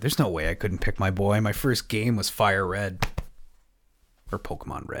 Yeah, there's no way I couldn't pick my boy. My first game was Fire Red. Or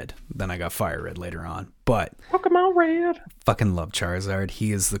Pokemon Red. Then I got Fire Red later on. But Pokemon Red. Fucking love Charizard.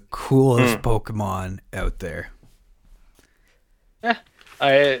 He is the coolest Pokemon out there. Yeah.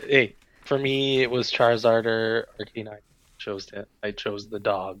 For me, it was Charizard or Arcanine. I chose the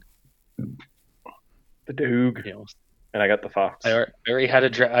dog. The Doog. You know, and I got the fox. I already have a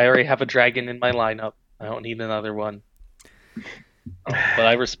dragon in my lineup. I don't need another one. But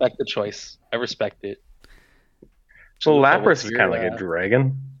I respect the choice. I respect it. So Lapras is kind of like a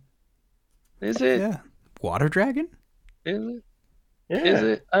dragon. Is it? Yeah. Water dragon? Is it? Yeah. Is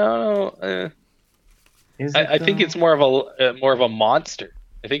it? I don't know. I think it's more of a monster.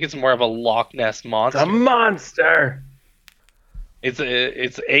 I think it's more of a Loch Ness monster. A monster.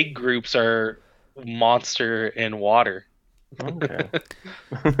 Its egg groups are monster and water. Okay.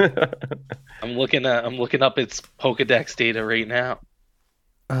 I'm looking up its Pokedex data right now.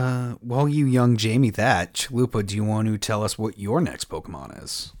 While you young Jamie that, Chalupa, do you want to tell us what your next Pokemon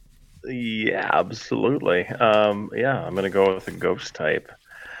is? Yeah, absolutely. I'm gonna go with a ghost type.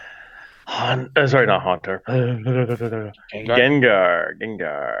 Sorry, not Haunter.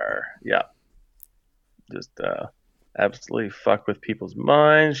 Gengar. Yeah. Just absolutely fuck with people's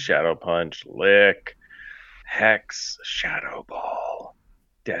minds. Shadow Punch, Lick, Hex, Shadow Ball,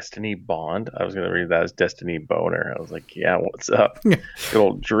 Destiny Bond. I was gonna read that as Destiny Boner. I was like, yeah, what's up? Good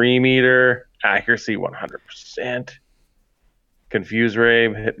old Dream Eater, accuracy 100%. Confuse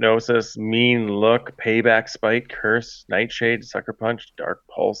Ray, Hypnosis, Mean Look, Payback Spike, Curse, Nightshade, Sucker Punch, Dark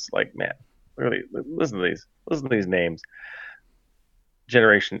Pulse. Like, man, really, listen to these. Listen to these names.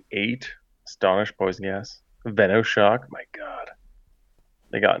 Generation 8, Astonish, Poison Gas, Venoshock. My God.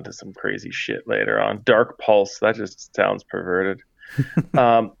 They got into some crazy shit later on. Dark Pulse, that just sounds perverted.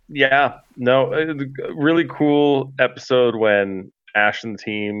 Really cool episode when Ash and the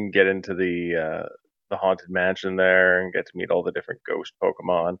team get into the Haunted Mansion there and get to meet all the different ghost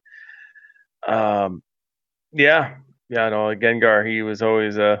Pokemon. Gengar, he was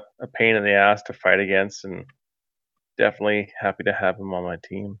always a pain in the ass to fight against, and definitely happy to have him on my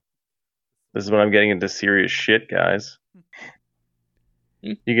team. This is when I'm getting into serious shit, guys.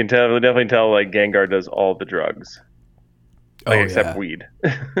 You can definitely tell like Gengar does all the drugs. Except weed.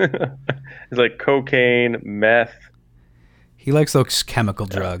 It's like cocaine, meth. He likes those chemical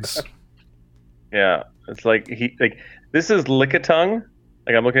drugs. Yeah, it's like this is Lickitung.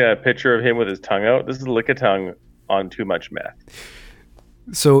 Like I'm looking at a picture of him with his tongue out. This is Lickitung on too much meth.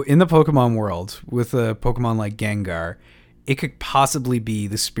 So in the Pokemon world, with a Pokemon like Gengar, it could possibly be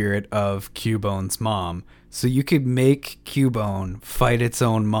the spirit of Cubone's mom. So you could make Cubone fight its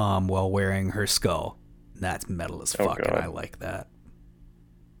own mom while wearing her skull. That's metal as fuck, and I like that.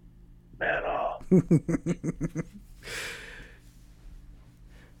 Metal.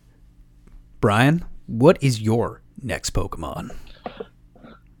 Brian, what is your next Pokemon?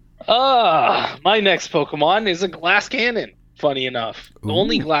 My next Pokemon is a glass cannon, funny enough. The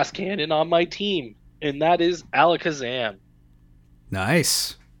only glass cannon on my team, and that is Alakazam.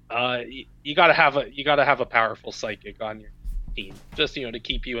 Nice. You gotta have a powerful psychic on your team, just to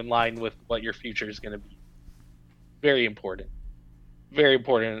keep you in line with what your future is gonna be. Very important. Very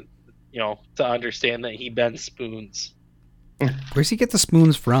important. To understand that he bends spoons. Where's he get the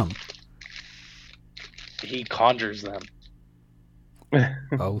spoons from? He conjures them.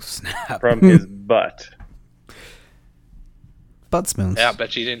 Oh, snap. From his butt. Butt spoons. Yeah, I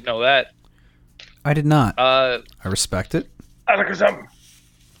bet you didn't know that. I did not. I respect it. Alakazam.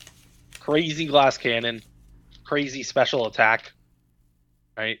 Crazy glass cannon, crazy special attack.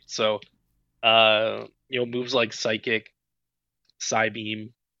 Right? So, moves like Psychic,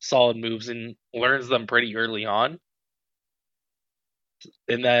 Psybeam, solid moves, and learns them pretty early on.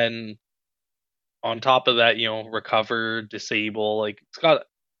 And then on top of that, recover, disable, it's got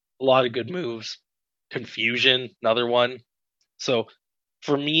a lot of good moves. Confusion, another one. So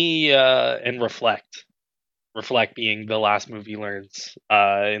for me, and reflect being the last move he learns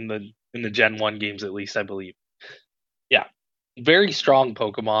in the Gen 1 games, at least, I believe. Yeah, very strong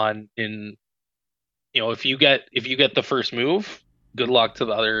Pokemon. In if you get the first move, good luck to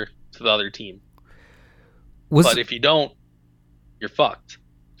the other team. But if you don't, you're fucked.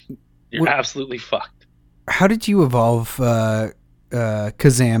 You're absolutely fucked. How did you evolve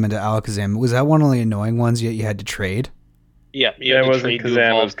Kazam into Alakazam? Was that one of the annoying ones yet you had to trade? Yeah, it wasn't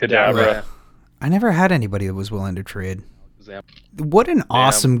Kazam, it was Kadabra. I never had anybody that was willing to trade. What an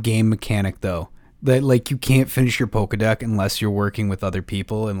awesome game mechanic, though. That you can't finish your Pokedex unless you're working with other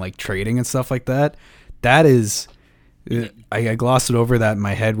people and trading and stuff like that. That is, I glossed it over that in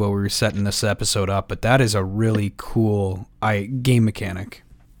my head while we were setting this episode up, but that is a really cool game mechanic.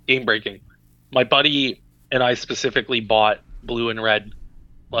 Game breaking. My buddy and I specifically bought blue and red,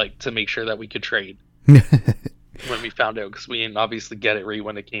 to make sure that we could trade when we found out, because we didn't obviously get it right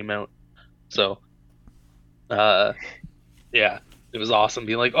when it came out. So, yeah, it was awesome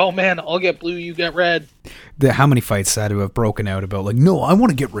being like, oh man, I'll get blue, you get red. How many fights had to have broken out about no, I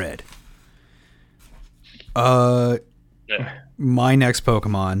want to get red. My next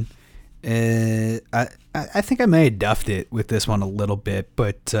Pokemon, I think I may have duffed it with this one a little bit,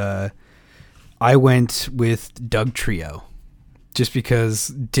 but I went with Dugtrio, just because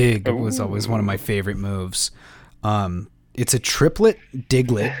Dig was always one of my favorite moves. It's a triplet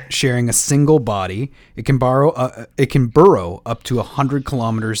Diglett sharing a single body. It can burrow up to 100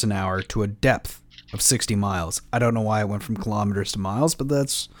 kilometers an hour to a depth of 60 miles. I don't know why I went from kilometers to miles, but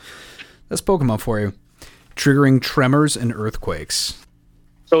that's Pokemon for you. Triggering tremors and earthquakes.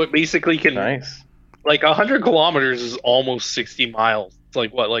 So it basically can... Nice. 100 kilometers is almost 60 miles.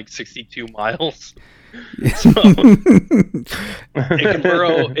 It's 62 miles? So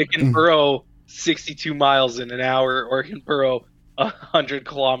it can burrow 62 miles in an hour, or it can burrow 100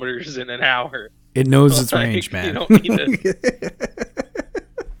 kilometers in an hour. It knows its range, man. You don't need it.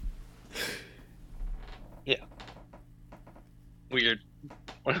 Yeah. Weird.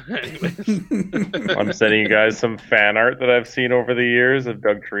 Anyways. I'm sending you guys some fan art that I've seen over the years of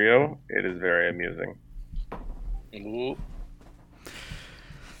Dugtrio. It is very amusing. Ooh.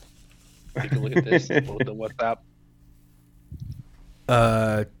 Take a look at this. Load the WhatsApp.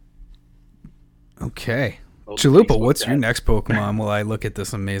 Okay. Chalupa, what's your next Pokemon while I look at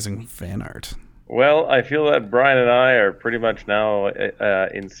this amazing fan art? Well, I feel that Brian and I are pretty much now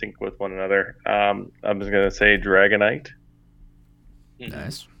in sync with one another. I'm just going to say Dragonite.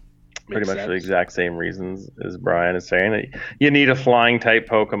 Nice. Pretty much for the exact same reasons as Brian is saying. You need a flying type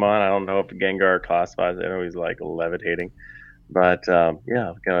Pokemon. I don't know if Gengar classifies it. I know he's levitating. But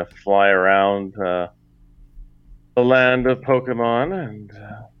yeah, going to fly around the land of Pokemon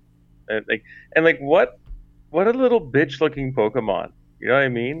and what a little bitch looking Pokemon. You know what I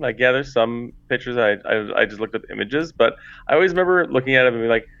mean? Yeah, there's some pictures I just looked up images, but I always remember looking at him and being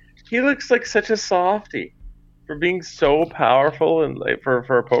like, he looks like such a softie. For being so powerful and for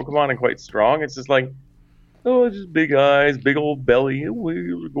a Pokemon and quite strong, it's just just big eyes, big old belly. Where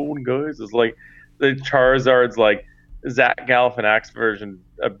you going, guys? It's the Charizard's Zach Galifianakis version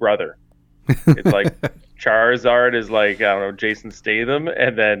of brother. It's Charizard is I don't know, Jason Statham,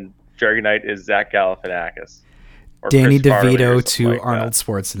 and then Dragonite is Zach Galifianakis. Or Danny Chris Farley DeVito to Arnold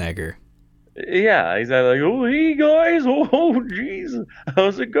Schwarzenegger. Yeah, he's oh hey guys, oh jeez,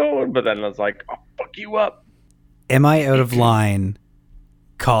 how's it going? But then it's I'll fuck you up. Am I out of line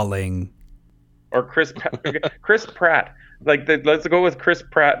calling? Or Chris Pratt. Let's go with Chris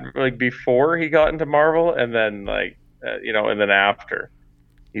Pratt before he got into Marvel, and then and then after.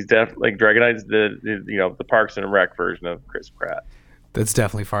 He's definitely Dragonite's the Parks and Rec version of Chris Pratt. That's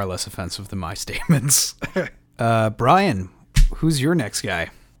definitely far less offensive than my statements. Brian, who's your next guy?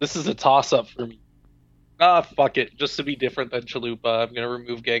 This is a toss-up for me. Fuck it. Just to be different than Chalupa, I'm gonna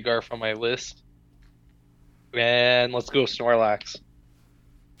remove Gengar from my list. And let's go Snorlax.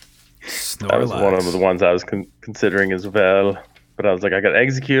 That was one of the ones I was considering as well. But I was like, I got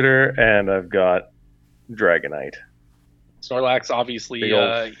Executor and I've got Dragonite. Snorlax, obviously, Big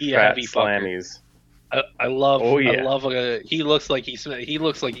old he fat heavy fucker. slammies. I love. Oh, yeah. I love. He looks like he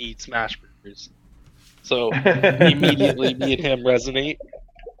looks like he eats Smash Burgers. So immediately, me and him resonate.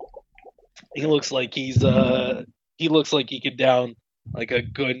 He looks like he could down like a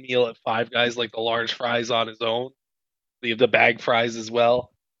good meal at Five Guys, like the large fries on his own, the bag fries as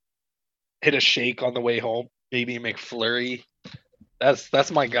well. Hit a shake on the way home, maybe a McFlurry.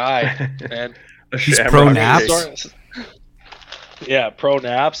 That's my guy, man. He's pro naps. Yeah, pro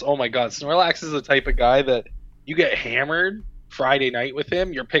naps. Oh my god, Snorlax is the type of guy that you get hammered Friday night with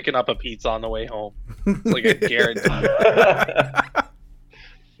him, you're picking up a pizza on the way home. It's like a guarantee.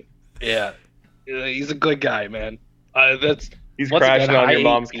 Yeah, he's a good guy, man. He's crashing on your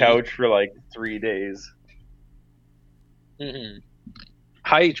mom's couch for like 3 days. Mm-hmm.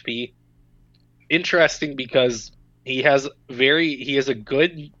 High HP. Interesting because he has a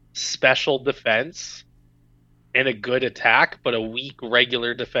good special defense and a good attack, but a weak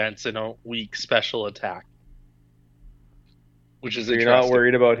regular defense and a weak special attack. Which is so you're not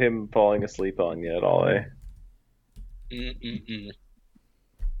worried about him falling asleep on you at all, eh?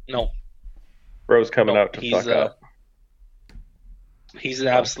 No. Bro's coming out to fuck up. He's an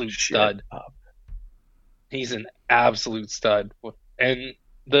absolute stud. He's an absolute stud. And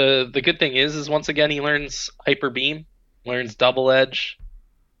the good thing is once again he learns Hyper Beam, learns Double Edge,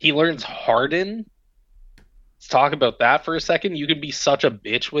 he learns Harden. Let's talk about that for a second. You can be such a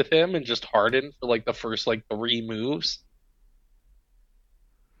bitch with him and just harden for like the first like 3 moves.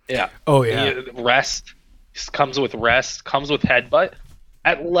 Yeah. Oh yeah. Rest comes with rest, comes with headbutt.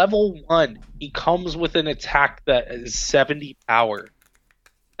 At level 1, he comes with an attack that is 70 power.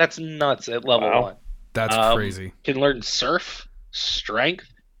 That's nuts at level 1. That's crazy. Can learn Surf, Strength.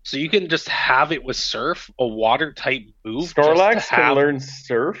 So you can just have it with Surf, a water type move. Snorlax can learn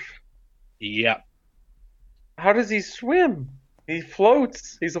Surf? Yeah. How does he swim? He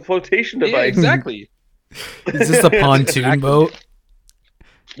floats. He's a flotation device. Yeah, exactly. Is this a pontoon boat?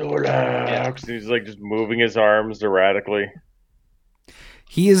 Snorlax. Yeah. He's like just moving his arms erratically.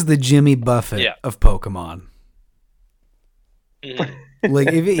 He is the Jimmy Buffett of Pokemon. Mm-hmm. Like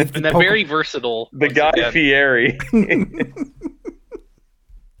if and they're very versatile. The Guy Fieri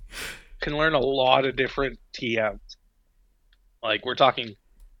can learn a lot of different TMs. Like we're talking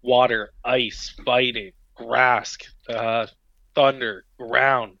water, ice, fighting, grass, thunder,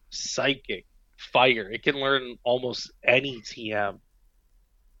 ground, psychic, fire. It can learn almost any TM.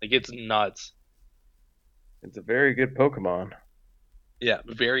 Like it's nuts. It's a very good Pokemon. Yeah,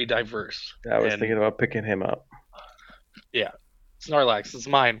 very diverse. I was thinking about picking him up. Yeah. Snorlax is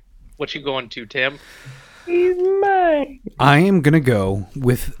mine. What you going to, Tim? He's mine. I am going to go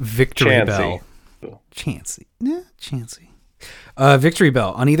with Victory Chansey. Bell. Chansey. Yeah, Chansey. Victory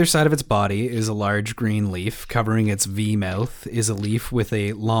Bell. On either side of its body is a large green leaf. Covering its V mouth is a leaf with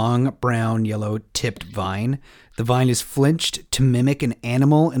a long brown yellow tipped vine. The vine is flinched to mimic an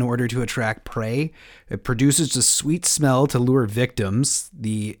animal in order to attract prey. It produces a sweet smell to lure victims.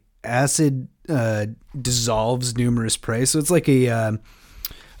 The acid dissolves numerous prey. So it's like a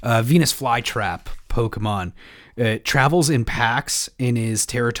Venus flytrap Pokemon. It travels in packs and is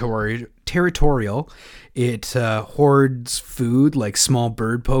territorial. It hoards food like small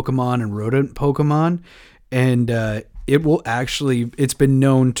bird Pokemon and rodent Pokemon. And it's been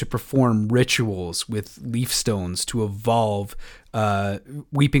known to perform rituals with leaf stones to evolve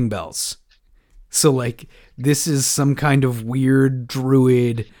Weeping Bells. So like this is some kind of weird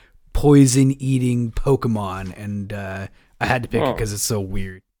druid poison-eating Pokemon, and I had to pick it because it's so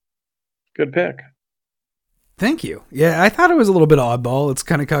weird. Good pick. Thank you. Yeah, I thought it was a little bit oddball. It's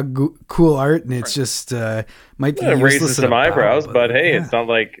kind of got cool art, and it's just might be it raises some eyebrows, but hey, yeah. it's not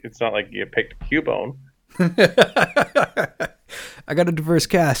like you picked Cubone. I got a diverse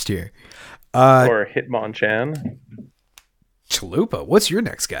cast here. Or Hitmonchan. Chalupa, what's your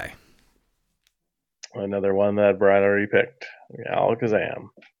next guy? Another one that Brad already picked. Alakazam.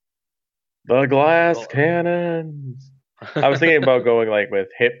 The glass cannons. I was thinking about going like with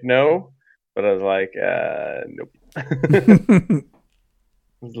Hypno, but I was like, nope. I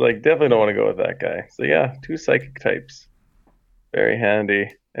was like, definitely don't want to go with that guy. So yeah, 2 psychic types. Very handy.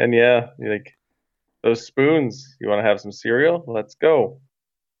 And yeah, like those spoons. You want to have some cereal? Let's go.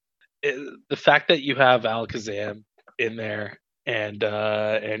 The fact that you have Alakazam in there and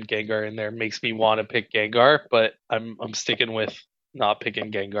Gengar in there makes me want to pick Gengar, but I'm sticking with not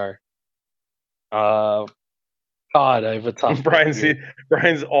picking Gengar. God, I have a tough Brian's pick here.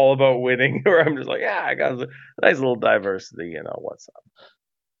 Brian's all about winning, or I'm just like, yeah, I got a nice little diversity. You know what's up?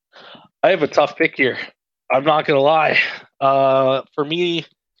 I have a tough pick here. I'm not gonna lie. For me,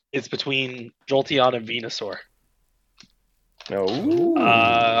 it's between Jolteon and Venusaur. No,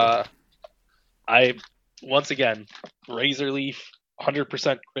 I once again, Razor Leaf,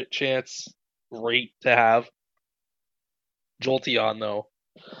 100% crit chance, great to have. Jolteon though,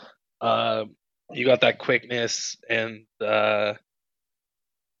 you got that quickness, and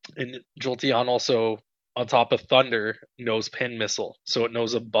Jolteon also on top of Thunder knows Pin Missile, so it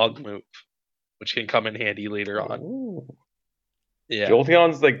knows a bug move, which can come in handy later on. Ooh. Yeah,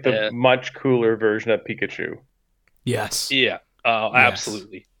 Jolteon's like the Yeah. much cooler version of Pikachu. Yes. yeah, Yes.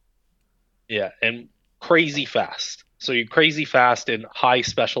 absolutely. Yeah, and crazy fast. So you crazy fast and high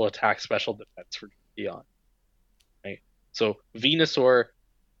special attack, special defense for Jolteon. Right. So Venusaur,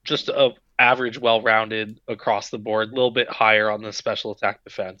 just a average, well-rounded across the board, a little bit higher on the special attack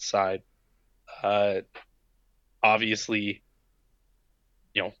defense side. Obviously,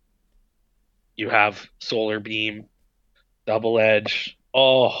 you have Solar Beam, Double Edge.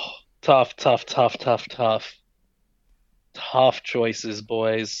 Oh, tough choices,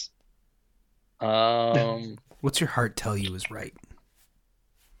 boys. What's your heart tell you is right?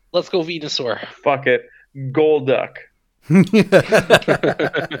 Let's go Venusaur. Fuck it, Golduck.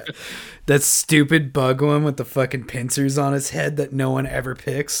 That stupid bug one with the fucking pincers on his head that no one ever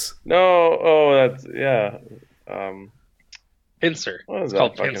picks. No, that's yeah. Pincer. What is It's that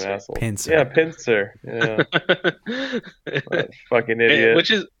called fucking Pincer. asshole? Pincer. Yeah, Pincer. Yeah, that fucking idiot.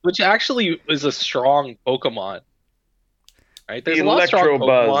 Which actually is a strong Pokemon. Right? There's a lot of strong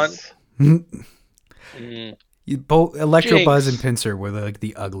Pokemon. Electrobuzz. Mm, Electrobuzz Jinx. and Pinsir were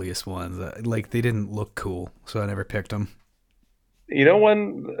the ugliest ones. Like they didn't look cool, so I never picked them. You know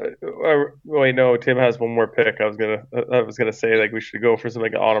when? Wait, no. Tim has one more pick. I was gonna say like we should go for some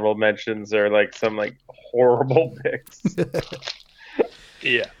like honorable mentions or like some like horrible picks.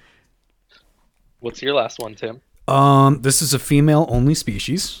 yeah. What's your last one, Tim? This is a female only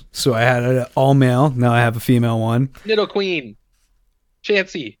species, so I had an all male. Now I have a female one. Nidoqueen.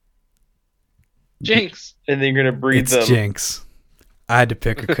 Chansey. Jinx. And then you're gonna breed It's them. Jinx. I had to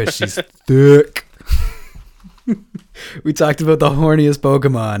pick her because she's thick. We talked about the horniest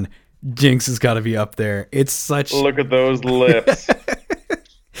Pokemon. Jinx has got to be up there. It's such. Look at those lips.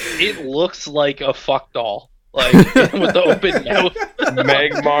 It looks like a fuck doll. Like with the open mouth.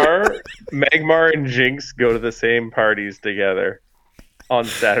 Magmar and Jinx go to the same parties together on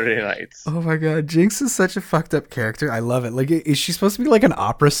Saturday nights. Oh my god, Jinx is such a fucked up character. I love it. Like, is she supposed to be like an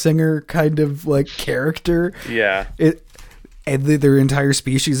opera singer kind of like character? Yeah. And their entire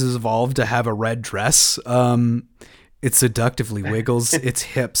species has evolved to have a red dress. It seductively wiggles its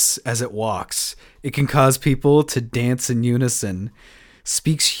hips as it walks. It can cause people to dance in unison.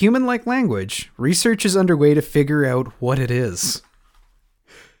 Speaks human-like language. Research is underway to figure out what it is.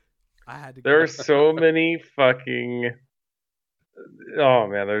 There are so many fucking... Oh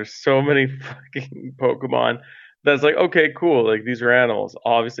man, there's so many fucking Pokemon that's like, okay, cool, like these are animals,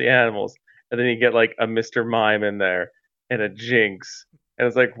 obviously animals. And then you get like a Mr. Mime in there and a Jinx. And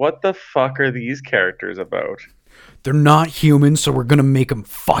it's like, what the fuck are these characters about? They're not human, so we're gonna make them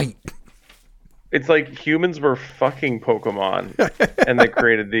fight. It's like humans were fucking Pokemon and they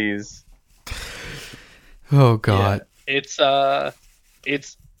created these. Oh god. Yeah.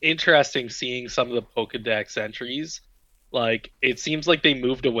 It's interesting seeing some of the Pokedex entries. Like, it seems like they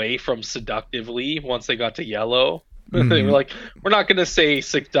moved away from seductively once they got to yellow. They were like, we're not gonna say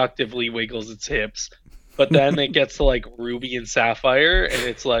seductively wiggles its hips, but then it gets to like Ruby and Sapphire, and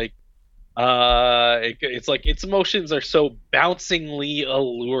it's like, it's like its emotions are so bouncingly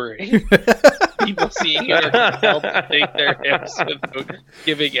alluring. People seeing it are compelled to take their hips without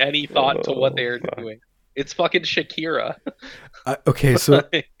giving any thought to what they're doing. It's fucking Shakira. Okay, so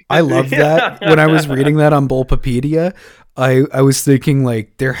I love that. When I was reading that on Bulbapedia, I was thinking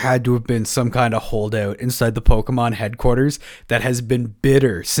like there had to have been some kind of holdout inside the Pokemon headquarters that has been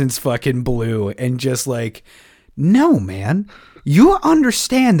bitter since fucking Blue and just like, no, man, you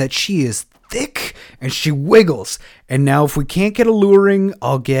understand that she is thick and she wiggles. And now if we can't get alluring,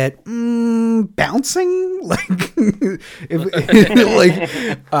 I'll get bouncing. Like,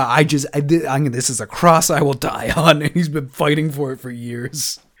 this is a cross I will die on. And he's been fighting for it for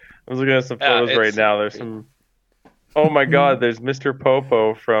years. I was looking at some photos right now. There's some. Oh my god, there's Mr.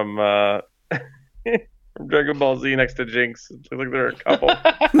 Popo from from Dragon Ball Z next to Jinx. It looks like they're a couple.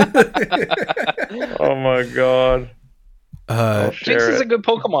 Oh my god. Jinx is a good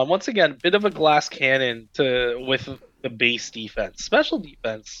Pokemon. Once again, bit of a glass cannon with the base defense. Special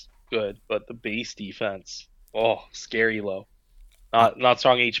defense, good, but the base defense, scary low. Not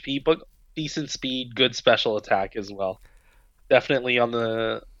strong HP, but decent speed, good special attack as well. Definitely on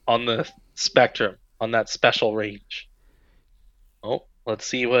the spectrum, on that special range. Oh, let's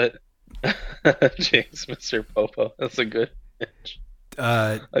see what Jinx, Mr. Popo. That's a good pitch.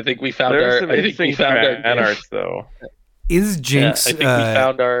 I think we found There's our. some I think we interesting found our fan arts though. Is Jinx? I think we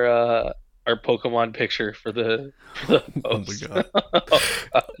found our Pokemon picture for the post.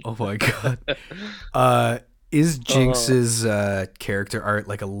 Oh my god. Is Jinx's character art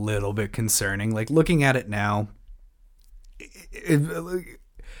like a little bit concerning? Like looking at it now,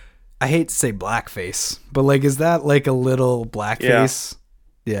 I hate to say blackface, but like, is that like a little blackface?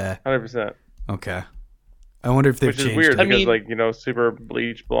 Yeah. 100%. Okay. I wonder if they've Which is changed weird it. because, super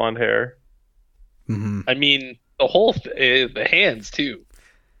bleach blonde hair. Mm-hmm. I mean, the whole the hands too.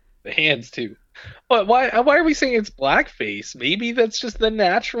 The hands too. But why are we saying it's blackface? Maybe that's just the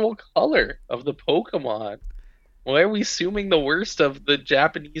natural color of the Pokemon. Why are we assuming the worst of the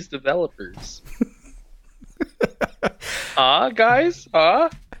Japanese developers? Guys? All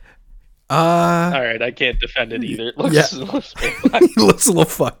right, I can't defend it either. It looks, He looks a little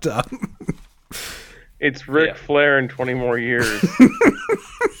fucked up. It's Ric Flair in 20 more years.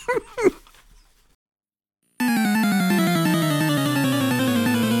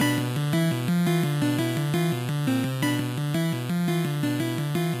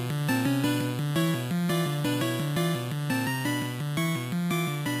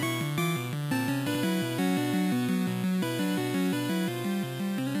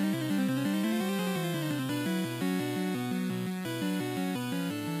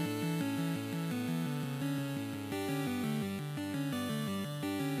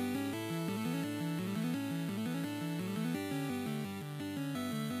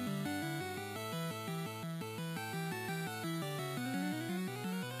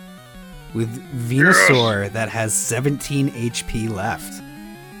 With Venusaur that has 17 HP left.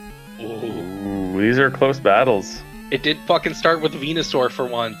 Ooh, these are close battles. It did fucking start with Venusaur for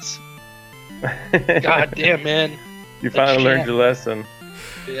once. God damn, man. You finally learned your lesson.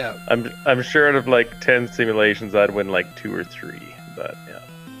 Yeah. I'm sure out of like 10 simulations I'd win like 2 or 3, but yeah.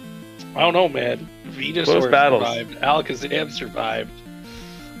 I don't know, man. Venusaur survived. Alakazam survived.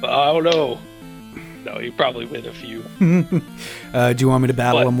 But I don't know. No, you probably win a few. Do you want me to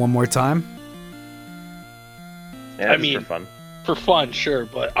battle him one more time? Yeah, I mean, for fun. For fun, sure,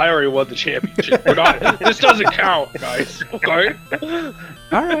 but I already won the championship. This doesn't count, guys. Okay?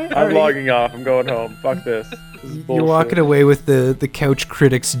 All right. I'm logging off. I'm going home. Fuck this. You're walking away with the Couch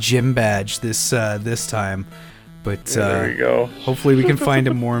Critics gym badge this time. But there you go. Hopefully we can find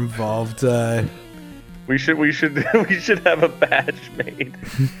a more involved... We should have a badge made.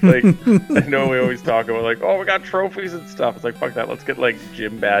 Like, I know we always talk about like, oh, we got trophies and stuff. It's like, fuck that. Let's get like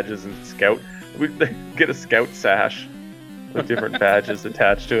gym badges and scout. We get a scout sash with different badges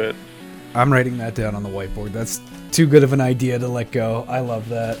attached to it. I'm writing that down on the whiteboard. That's too good of an idea to let go. I love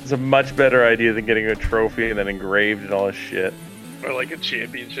that. It's a much better idea than getting a trophy and then engraved and all this shit. Or like a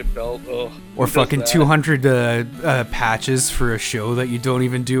championship belt. Oh, or fucking 200 patches for a show that you don't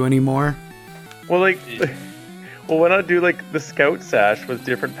even do anymore. Well, why not do like the scout sash with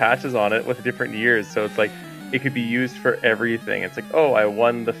different patches on it with different years? So it's like it could be used for everything. It's like, oh, I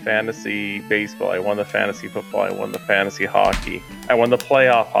won the fantasy baseball, I won the fantasy football, I won the fantasy hockey, I won the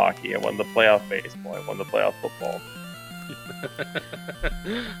playoff hockey, I won the playoff baseball, I won the playoff football.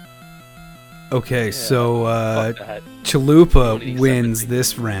 Okay, so Chalupa wins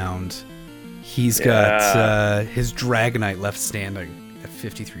this round. He's got his Dragonite left standing at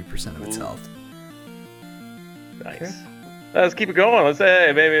 53% of its health. Nice. Okay. Let's keep it going. Let's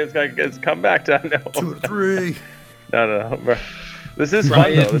say maybe it's comeback time now. 2 to 3. No, bro. This is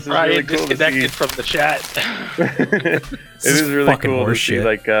fun though. This is really cool to see. From the chat. It is really cool to see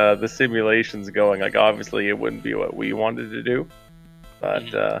like the simulations going. Like obviously it wouldn't be what we wanted to do, but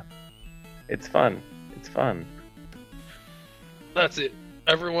it's fun. It's fun. That's it.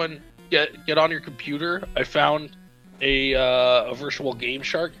 Everyone, get on your computer. I found a virtual Game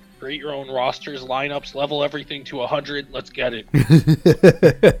Shark. Create your own rosters, lineups, level everything to 100. Let's get it.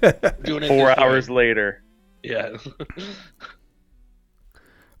 Doing it 4 hours later. Yeah.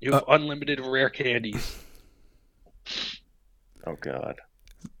 You have unlimited rare candies. Oh god.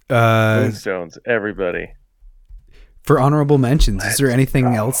 Moonstones, everybody. For honorable mentions, is there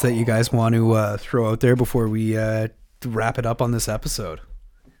anything else that you guys want to throw out there before we wrap it up on this episode?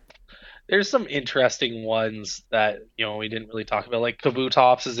 There's some interesting ones that, we didn't really talk about. Like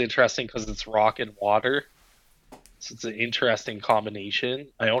Kabutops is interesting because it's rock and water. So it's an interesting combination.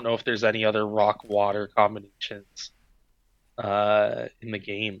 I don't know if there's any other rock-water combinations in the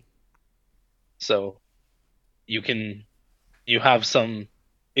game. So you have some.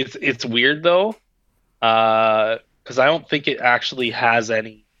 It's weird though, because I don't think it actually has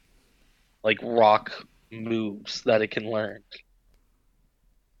any like rock moves that it can learn.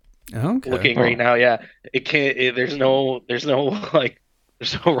 Okay. Looking right now, yeah, it can't. There's no like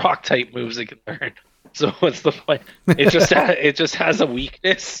there's no rock type moves it can learn. So what's the point? It just has a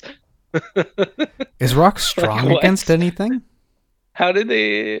weakness. Is rock strong Like, what? against anything? How did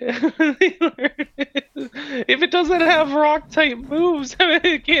they learn it? If it doesn't have rock type moves,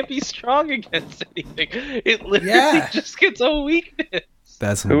 it can't be strong against anything. It literally just gets a weakness.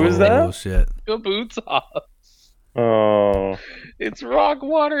 That's some Who is that? bullshit. Kabutops. Oh, It's rock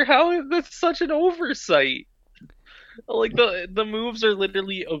water. How is that such an oversight? Like the moves are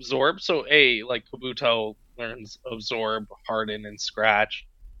literally absorb. So like Kabuto learns absorb, harden, and scratch.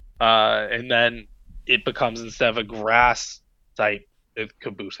 And then it becomes, instead of a grass type with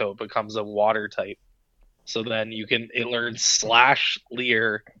Kabuto, it becomes a water type. So then it learns slash,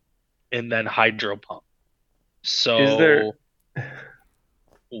 leer, and then hydro pump. So Is there-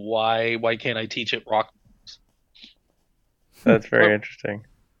 why can't I teach it rock? that's very interesting.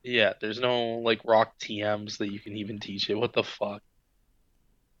 Yeah, there's no like rock TMs that you can even teach it. What the fuck?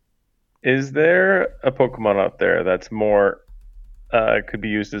 Is there a Pokemon out there that's more could be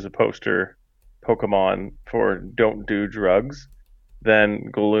used as a poster Pokemon for don't do drugs than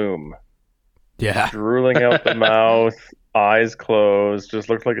Gloom? Yeah. Drooling out the mouth, eyes closed, just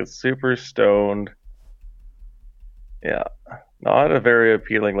looks like it's super stoned. Yeah, not a very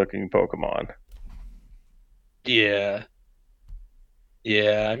appealing looking Pokemon. Yeah.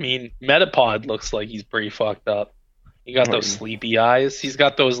 Yeah, I mean, Metapod looks like he's pretty fucked up. He got those sleepy eyes. He's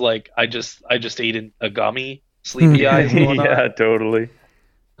got those like I just ate a gummy sleepy eyes going on. Yeah, totally.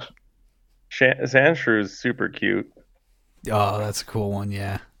 Sandshrew is super cute. Oh, that's a cool one.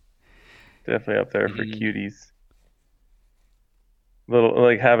 Yeah. Definitely up there for Mhm. cuties. Little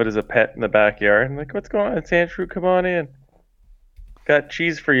like have it as a pet in the backyard. I'm like, what's going on, Sandshrew? Come on in. Got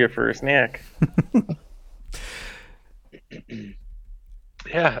cheese for you for a snack.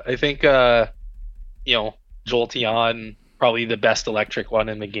 Yeah, I think Jolteon probably the best electric one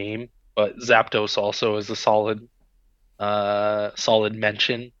in the game, but Zapdos also is a solid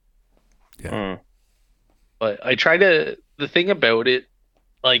mention. Mm. But the thing about it,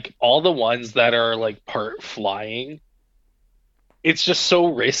 like all the ones that are like part flying, it's just so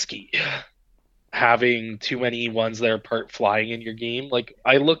risky having too many ones that are part flying in your game. Like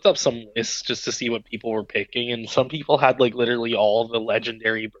I looked up some lists just to see what people were picking, and some people had like literally all the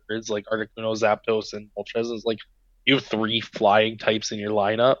legendary birds like Articuno, Zapdos, and Moltres. It's like you have 3 flying types in your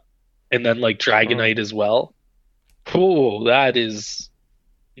lineup, and then like Dragonite as well. Oh, that is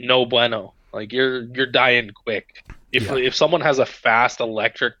no bueno. Like you're dying quick. If someone has a fast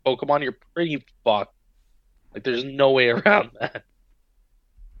electric Pokemon, you're pretty fucked. Like there's no way around that.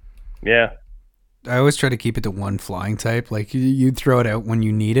 Yeah. I always try to keep it to one flying type. Like you throw it out when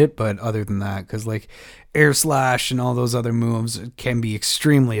you need it, but other than that, because like Air Slash and all those other moves can be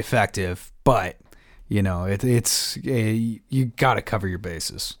extremely effective, but you know you got to cover your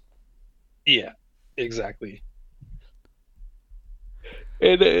bases. Yeah, exactly.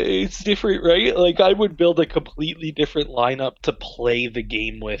 And it's different, right? Like I would build a completely different lineup to play the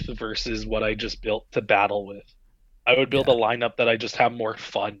game with versus what I just built to battle with. I would build a lineup that I just have more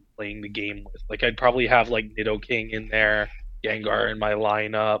fun playing the game with. Like I'd probably have like Nidoking in there, Gengar in my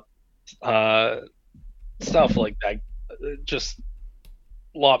lineup, stuff like that. Just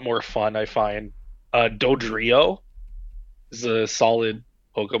a lot more fun, I find. Dodrio is a solid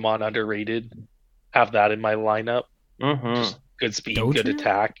Pokemon, underrated. Have that in my lineup. Mm-hmm. Just good speed, Dodrio? good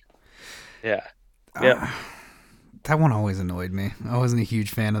attack. Yeah. Yeah. That one always annoyed me. I wasn't a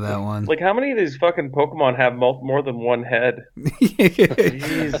huge fan of that one. Like, how many of these fucking Pokemon have more than one head?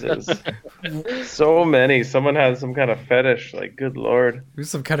 Jesus. So many. Someone has some kind of fetish. Like, good lord.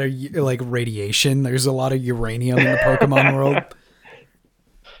 There's some kind of like radiation. There's a lot of uranium in the Pokemon world.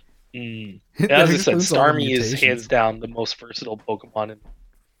 As I said, explains all the Starmie is mutations. hands down the most versatile Pokemon.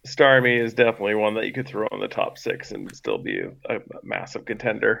 Starmie is definitely one that you could throw in the top 6 and still be a massive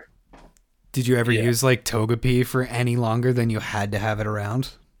contender. Did you ever Yeah. use like Togepi for any longer than you had to have it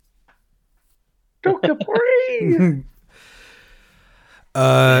around? Togepi!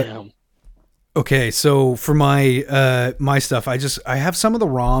 Damn. Okay, so for my my stuff, I have some of the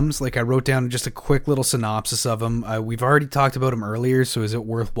ROMs. Like I wrote down just a quick little synopsis of them. We've already talked about them earlier, so is it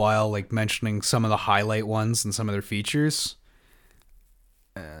worthwhile like mentioning some of the highlight ones and some of their features?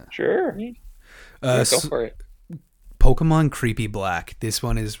 Sure. Go So for it. Pokemon Creepy Black. This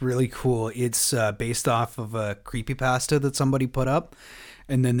one is really cool. It's based off of a creepypasta that somebody put up,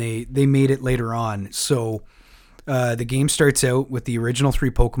 and then they made it later on. So the game starts out with the original 3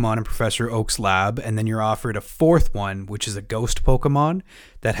 Pokemon in Professor Oak's lab, and then you're offered a 4th one, which is a ghost Pokemon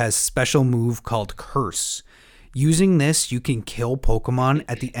that has special move called Curse. Using this, you can kill Pokemon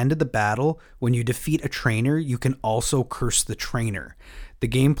at the end of the battle. When you defeat a trainer, you can also curse the trainer. The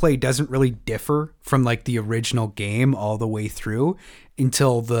gameplay doesn't really differ from like the original game all the way through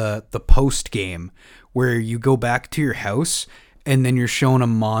until the post game, where you go back to your house and then you're shown a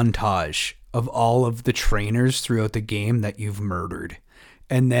montage of all of the trainers throughout the game that you've murdered.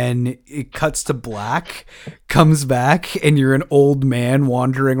 And then it cuts to black, comes back, and you're an old man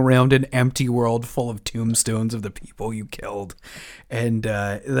wandering around an empty world full of tombstones of the people you killed. And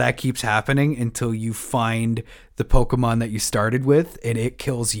that keeps happening until you find the Pokemon that you started with, and it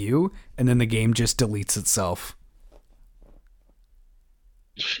kills you, and then the game just deletes itself.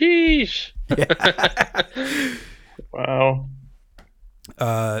 Sheesh. Yeah. Wow.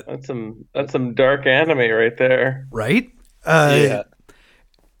 That's some dark anime right there. Right? Yeah.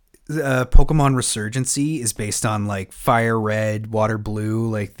 Pokemon Resurgency is based on like Fire Red, Water Blue,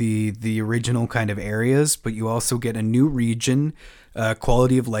 like the original kind of areas, but you also get a new region,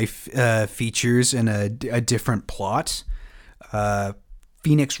 quality of life features, and a different plot.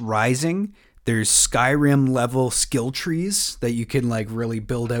 Phoenix Rising, there's Skyrim level skill trees that you can like really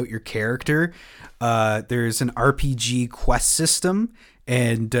build out your character. There's an RPG quest system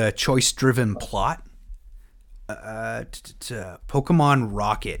and choice driven plot. Pokemon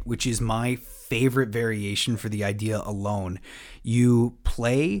Rocket, which is my favorite variation for the idea alone. You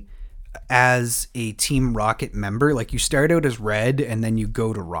play as a Team Rocket member. Like you start out as Red and then you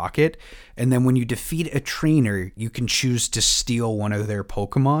go to Rocket. And then when you defeat a trainer, you can choose to steal one of their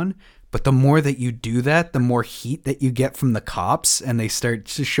Pokemon. But the more that you do that, the more heat that you get from the cops, and they start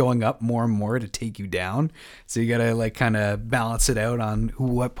showing up more and more to take you down. So you gotta like kind of balance it out on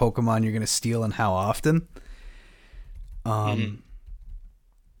what Pokemon you're gonna steal and how often.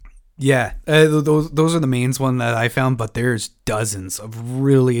 Yeah, those are the main one that I found, but there's dozens of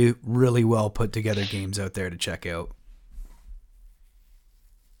really, really well put together games out there to check out.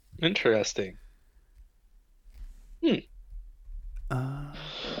 Interesting.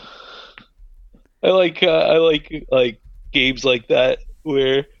 I like games like that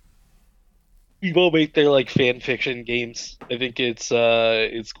where people make their like fan fiction games. I think it's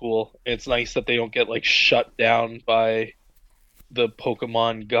cool. It's nice that they don't get like shut down by the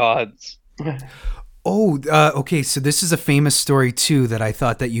Pokemon gods. Okay, so this is a famous story too that I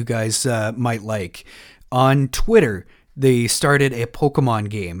thought that you guys might like. On Twitter, they started a Pokemon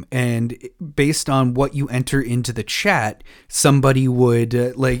game, and based on what you enter into the chat, somebody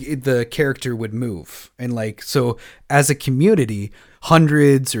would like the character would move, and like so as a community,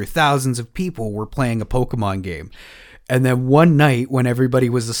 hundreds or thousands of people were playing a Pokemon game. And then one night when everybody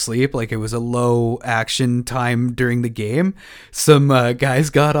was asleep, like it was a low action time during the game, some guys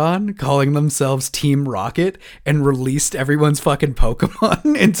got on calling themselves Team Rocket and released everyone's fucking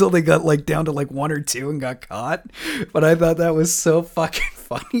Pokemon until they got like down to like 1 or 2 and got caught. But I thought that was so fucking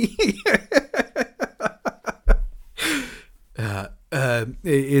funny.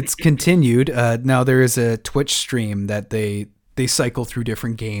 It's continued. Now there is a Twitch stream that they cycle through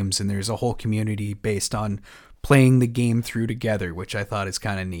different games, and there's a whole community based on playing the game through together, which I thought is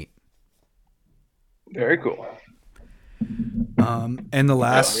kind of neat. Very cool. And the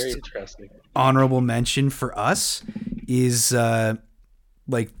last very interesting honorable mention for us is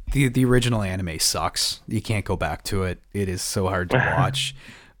like the original anime sucks. You can't go back to it. It is so hard to watch.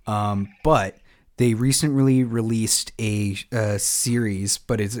 But they recently released a series,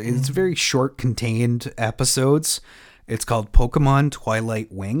 but it's very short, contained episodes. It's called Pokemon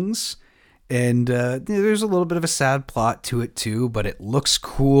Twilight Wings. And there's a little bit of a sad plot to it too, but it looks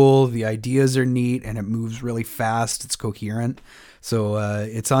cool. The ideas are neat, and it moves really fast. It's coherent. So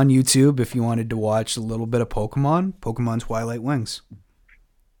it's on YouTube if you wanted to watch a little bit of Pokemon Twilight Wings.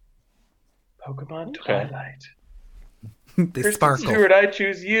 Pokemon Twilight. They sparkle. Stewart, I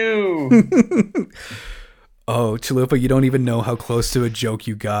choose you. Oh, Chalupa, you don't even know how close to a joke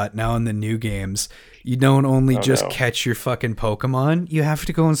you got now in the new games. You don't only catch your fucking Pokemon, you have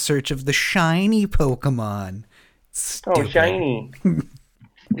to go in search of the shiny Pokemon. Stupid. Oh, shiny.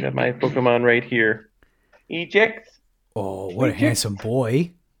 I got my Pokemon right here. Eject. Oh, what a handsome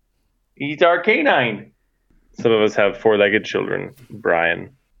boy. He's our canine. Some of us have 4-legged children, Brian.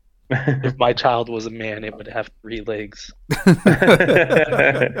 If my child was a man, it would have 3 legs.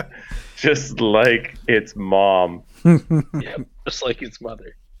 Just like its mom. Yep, just like its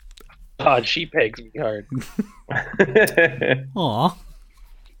mother. God, she pegs me hard. Aw.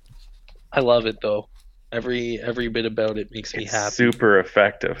 I love it though. Every bit about it makes me It's happy. super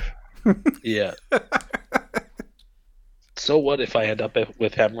effective. Yeah. So what if I end up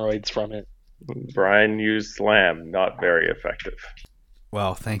with hemorrhoids from it? Brian used slam, not very effective.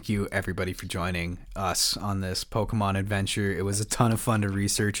 Well, thank you everybody for joining us on this Pokemon adventure. It was a ton of fun to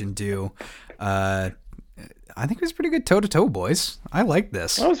research and do. I think it was pretty good toe-to-toe, boys. I like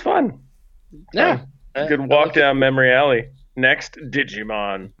this. That was fun. Yeah. Good walk down memory alley. Next,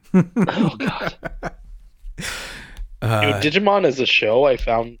 Digimon. Oh god. Dude, Digimon as a show I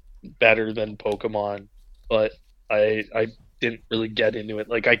found better than Pokemon, but I didn't really get into it.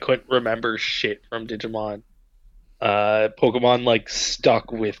 Like I couldn't remember shit from Digimon. Pokemon like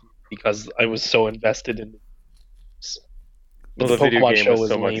stuck with me because I was so invested in it. Well, the video Pokemon game show was was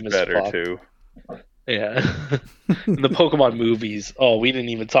so much lame as better fuck. too. Yeah. The Pokemon movies. Oh, we didn't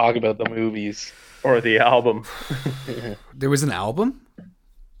even talk about the movies. Or the album. There was an album?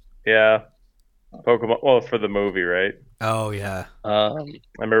 Yeah. Pokemon. Well, for the movie, right? Oh, yeah. I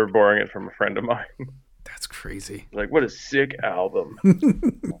remember borrowing it from a friend of mine. That's crazy. Like, what a sick album.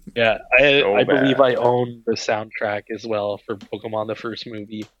 Yeah, So I believe bad. I own the soundtrack as well for Pokemon the first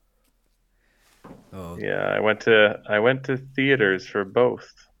movie. Oh, Yeah, I went to theaters for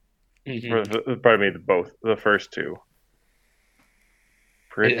both. Mhm. Pardon me, both. The first two.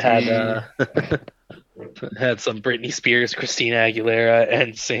 Pretty. It had it had some Britney Spears, Christina Aguilera,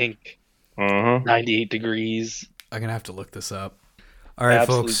 NSYNC, Mhm. 98 Degrees. I'm going to have to look this up. All right,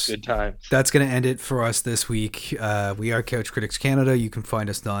 Absolute folks. good times. That's going to end it for us this week. We are Couch Critics Canada. You can find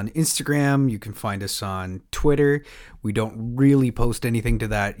us on Instagram. You can find us on Twitter. We don't really post anything to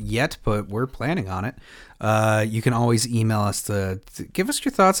that yet, but we're planning on it. You can always email us to give us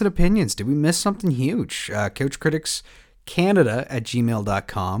your thoughts and opinions. Did we miss something huge?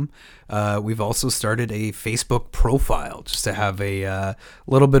 CouchCriticsCanada@gmail.com. We've also started a Facebook profile just to have a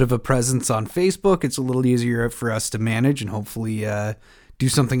little bit of a presence on Facebook. It's a little easier for us to manage and hopefully do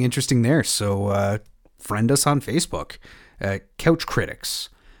something interesting there. So friend us on Facebook, Couch Critics.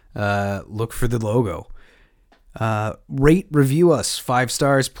 Look for the logo. Rate, review us 5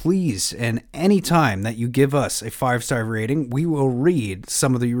 stars, please. And anytime that you give us a 5-star rating, we will read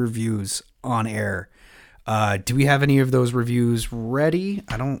some of the reviews on air. Do we have any of those reviews ready?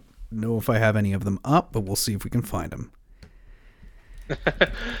 I don't know if I have any of them up, but we'll see if we can find them.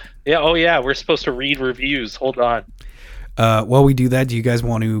 Yeah, oh yeah, we're supposed to read reviews. Hold on. While we do that, do you guys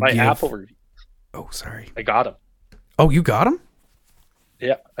want to My give... Apple review. Oh, sorry. I got them. Oh, you got them?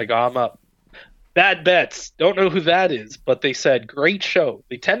 Yeah, I got them up. Bad Bets. Don't know who that is, but they said, great show.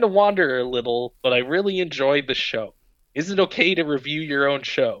 They tend to wander a little, but I really enjoyed the show. Is it okay to review your own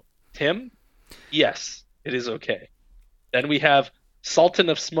show? Tim? Yes, it is okay. Then we have Sultan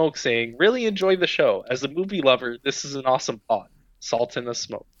of Smoke saying, really enjoyed the show. As a movie lover, this is an awesome pod. Sultan of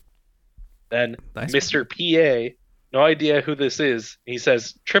Smoke. Then Nice. Mr. PA, no idea who this is. He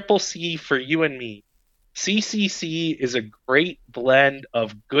says, Triple C for you and me. CCC is a great blend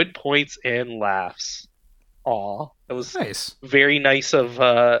of good points and laughs. Aw, that was Nice. very nice of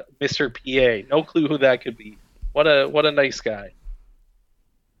Mr. PA. No clue who that could be. What a nice guy.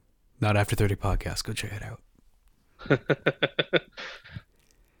 Not After 30 podcast. Go check it out.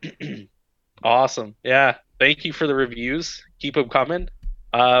 Awesome. Yeah. Thank you for the reviews. Keep them coming.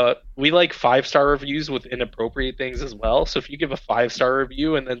 We like 5-star reviews with inappropriate things as well. So if you give a 5-star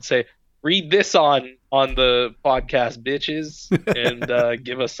review and then say, read this on the podcast, bitches, and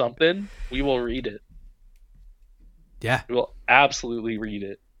give us something, we will read it. Yeah. We will absolutely read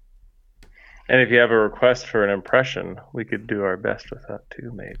it. And if you have a request for an impression, we could do our best with that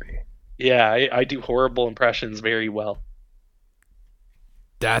too, maybe. Yeah, I do horrible impressions very well.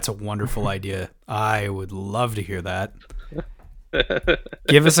 That's a wonderful idea. I would love to hear that.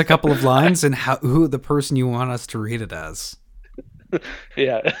 Give us a couple of lines and who the person you want us to read it as.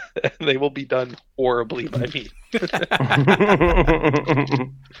 Yeah, they will be done horribly by me.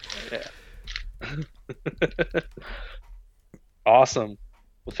 Awesome.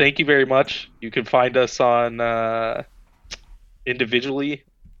 Well, thank you very much. You can find us on individually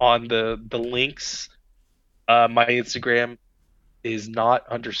on the links. My Instagram is not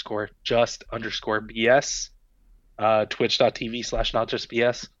just _BS.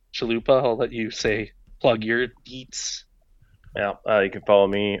 Twitch.tv/notjustbs. Chalupa, I'll let you plug your deets. Yeah, you can follow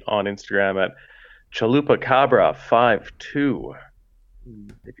me on Instagram at chalupacabra52.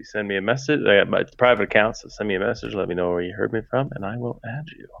 If you send me a message, I got my private account, so send me a message, let me know where you heard me from, and I will add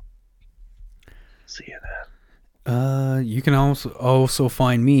you. See you then. You can also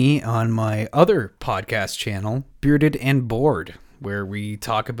find me on my other podcast channel, Bearded and Bored, where we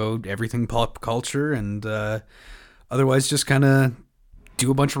talk about everything pop culture and otherwise just kind of do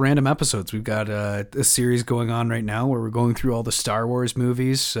a bunch of random episodes. We've got a series going on right now where we're going through all the Star Wars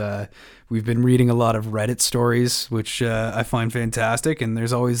movies. We've been reading a lot of Reddit stories, which I find fantastic, and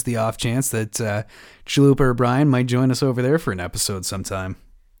there's always the off chance that Chalupa or Brian might join us over there for an episode sometime.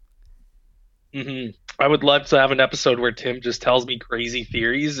 Mm-hmm. I would love to have an episode where Tim just tells me crazy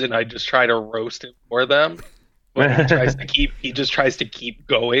theories and I just try to roast him for them. But he just tries to keep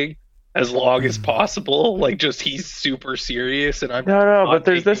going as long as possible. Like, just he's super serious, and I'm no, but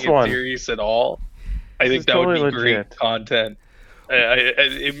there's this one serious at all. I think that would be great content.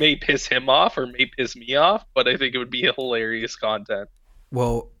 It may piss him off or may piss me off, but I think it would be a hilarious content.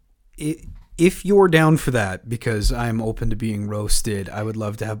 Well, if you're down for that, because I'm open to being roasted, I would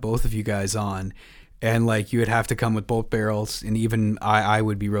love to have both of you guys on, and like you would have to come with both barrels, and even I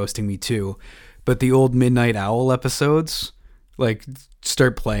would be roasting me too. But the old Midnight Owl episodes, like,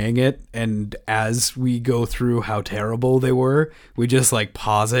 start playing it, and as we go through how terrible they were, we just like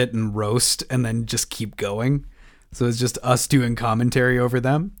pause it and roast and then just keep going. So it's just us doing commentary over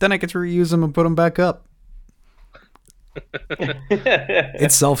them. Then I get to reuse them and put them back up.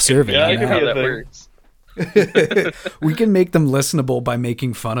 It's self-serving. Yeah, I know how that works. We can make them listenable by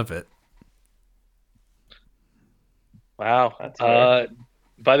making fun of it. Wow.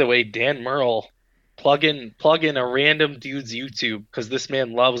 By the way, Dan Murrell, plug in a random dude's YouTube, because this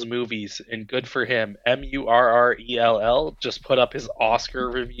man loves movies, and good for him. Murrell just put up his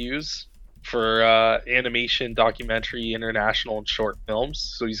Oscar reviews for animation, documentary, international, and short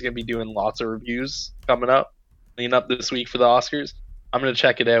films. So he's going to be doing lots of reviews coming up, leading up this week for the Oscars. I'm going to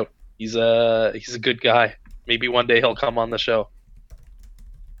check it out. He's a good guy. Maybe one day he'll come on the show.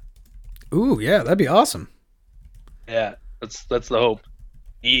 Ooh, yeah, that'd be awesome. Yeah, that's the hope.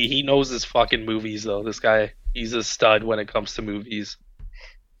 He knows his fucking movies, though. This guy, he's a stud when it comes to movies.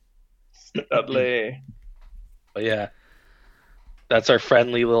 Studley. But yeah, that's our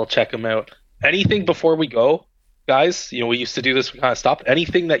friendly little check him out. Anything before we go, guys? We used to do this. We kind of stopped.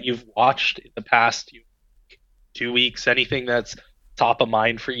 Anything that you've watched in the past 2 weeks? Anything that's top of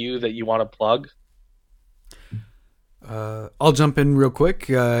mind for you that you want to plug? I'll jump in real quick.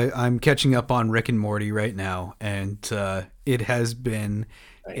 I'm catching up on Rick and Morty right now, and it has been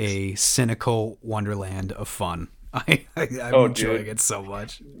a cynical wonderland of fun. I'm enjoying it so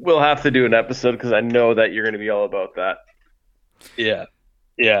much. We'll have to do an episode because I know that you're going to be all about that. Yeah.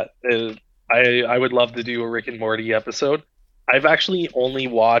 I would love to do a Rick and Morty episode. I've actually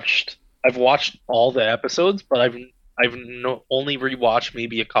I've watched all the episodes, but I've only rewatched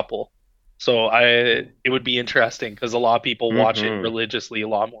maybe a couple. So it would be interesting because a lot of people watch it religiously a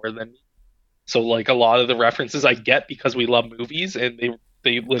lot more than me. So like a lot of the references I get because we love movies, and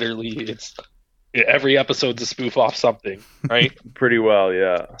they literally, every episode's a spoof off something, right? Pretty well,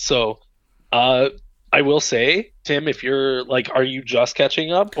 yeah. So I will say, Tim, if you're like, are you just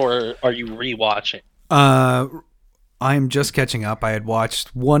catching up or are you rewatching? I'm just catching up. I had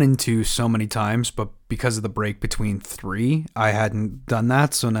watched 1 and 2 so many times, but because of the break between 3, I hadn't done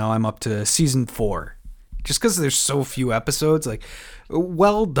that. So now I'm up to season 4. Just because there's so few episodes, like,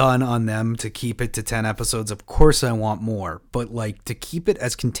 well done on them to keep it to 10 episodes. Of course I want more, but like to keep it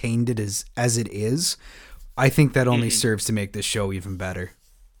as contained as it is, I think that only serves to make this show even better.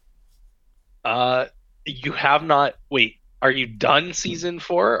 You have not. Wait, are you done season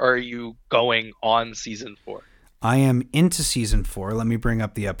 4 or are you going on season 4? I am into season 4. Let me bring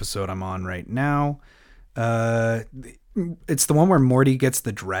up the episode I'm on right now. It's the one where Morty gets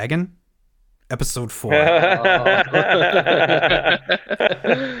the dragon. Episode 4.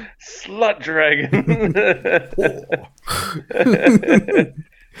 Slut dragon.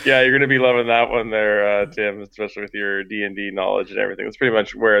 Yeah, you're going to be loving that one there, Tim, especially with your D&D knowledge and everything. It's pretty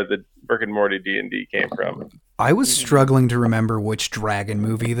much where the Rick and Morty D&D came from. I was struggling to remember which dragon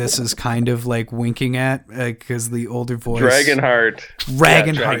movie this is kind of like winking at, because the older voice... Dragonheart.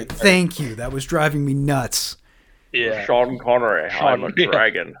 Dragonheart. Thank you. That was driving me nuts. Yeah. Sean Connery. I'm a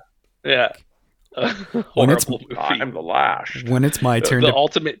dragon. Yeah. Horrible movie. I'm the Lash. When it's my turn the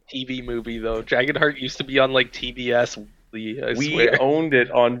ultimate TV movie, though. Dragonheart used to be on like TBS. We owned it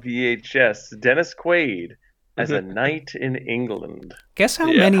on VHS. Dennis Quaid as a knight in England. Guess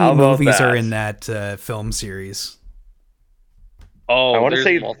how many movies are in that film series? Oh, I want to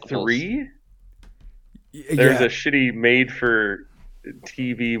say multiples. 3. There's a shitty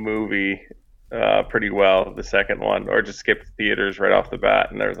made-for-TV movie, pretty well, the second one, or just skip theaters right off the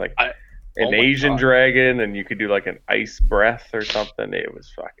bat, and there's like an Asian dragon, and you could do like an ice breath or something. It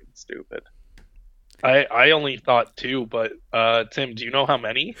was fucking stupid. I only thought 2, but Tim, do you know how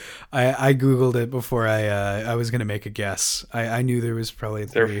many? I googled it before I was gonna make a guess. I knew there was probably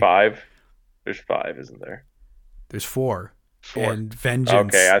Is there 3. 5? There's 5, isn't there? There's 4. 4. And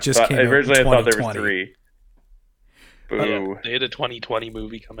Vengeance Okay, just came out in originally I thought there 2020. was 3. Yeah, Boo. they had a 2020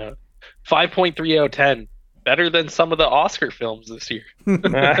 movie come out. 5.3 out of 10. Better than some of the Oscar films this year. You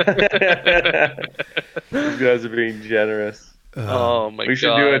guys are being generous. Oh my god. We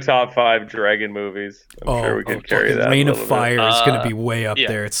should do a top 5 dragon movies. I'm sure we could carry fucking that. Reign a of little Fire bit. is gonna be way up yeah.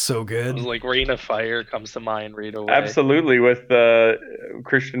 there. It's so It good. was like Reign of Fire comes to mind right away. Absolutely, with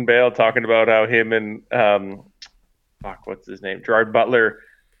Christian Bale talking about how him and what's his name, Gerard Butler,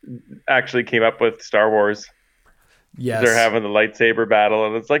 actually came up with Star Wars. Yes. They're having the lightsaber battle,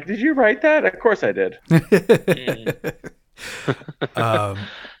 and it's like, did you write that? Of course I did.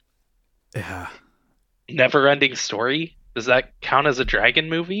 Yeah. Never Ending Story? Does that count as a dragon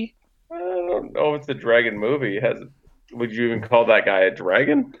movie? I don't know if it's a dragon movie. Would you even call that guy a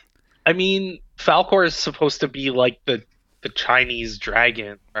dragon? I mean, Falcor is supposed to be like the Chinese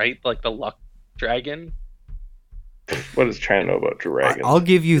dragon, right? Like the luck dragon. What does China know about dragons? I'll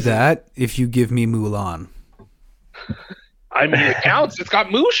give you that if you give me Mulan. I mean, it counts. It's got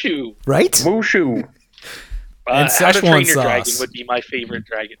Mushu. Right? Mushu. And How to Szechuan Train Your Dragon sauce. would be my favorite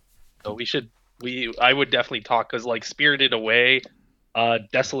dragon. So I would definitely talk because like Spirited Away,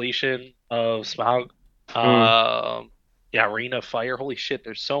 Desolation of Smaug, Reign of Fire. Holy shit,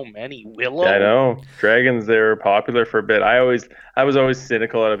 there's so many. Willow. I know. Dragons, they were popular for a bit. I was always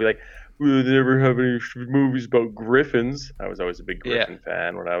cynical, and I'd be like, "Will they ever have any movies about griffins?" I was always a big Griffin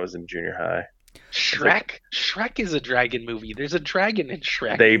fan when I was in junior high. Shrek. Shrek is a dragon movie. There's a dragon in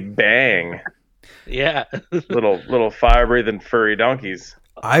Shrek. They bang. Yeah. little fire-breathing furry donkeys.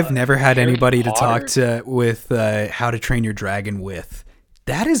 I've never had Harry anybody to Potter? talk to with How to Train Your Dragon with.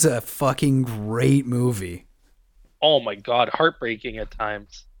 That is a fucking great movie. Oh my god, heartbreaking at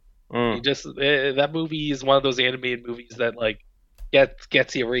times. Mm. You just that movie is one of those animated movies that like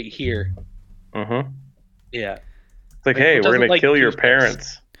gets you right here. Mm-hmm. Yeah. It's like, Like, hey, who we're doesn't gonna like kill your Goosebumps?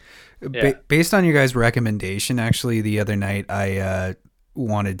 parents. Yeah. Based on your guys' recommendation, actually, the other night I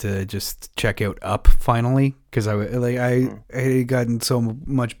wanted to just check out Up finally because I had gotten so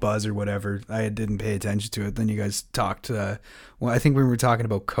much buzz or whatever. I didn't pay attention to it. Then you guys talked. Well, I think we were talking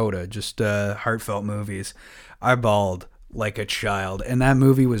about Coda, just heartfelt movies. I bawled like a child, and that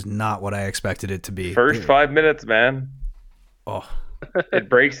movie was not what I expected it to be. First 5 minutes, man. Oh, It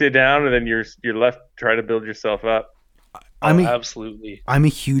breaks you down, and then you're left trying to build yourself up. I mean, Absolutely. I'm a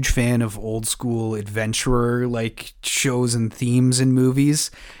huge fan of old school adventurer like shows and themes in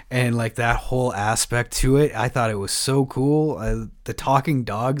movies, and like that whole aspect to it. I thought it was so cool. The talking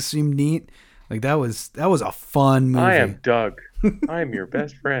dogs seemed neat. Like that was a fun movie. I am Doug. I am your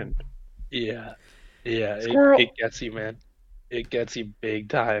best friend. Yeah. Yeah. Squirrel. It gets you, man. It gets you big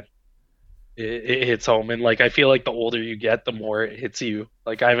time. It hits home, and like I feel like the older you get, the more it hits you.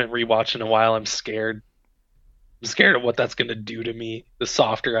 Like I haven't rewatched in a while. I'm scared. I'm scared of what that's gonna do to me. The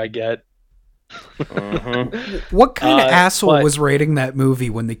softer I get. Mm-hmm. What kind of asshole but- was writing that movie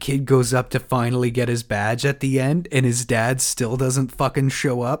when the kid goes up to finally get his badge at the end and his dad still doesn't fucking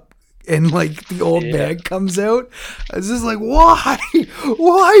show up? And like the old Yeah. man comes out. I was just like, why?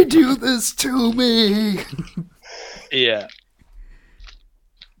 Why do this to me? Yeah.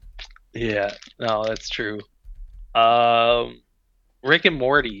 Yeah. No, that's true. Rick and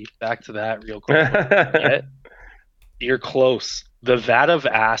Morty. Back to that real quick. Yeah. You're close. The Vat of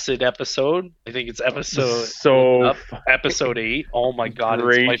Acid episode. I think it's So episode 8. Oh my god,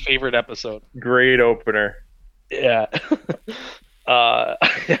 Great. it's my favorite episode. great opener. Yeah.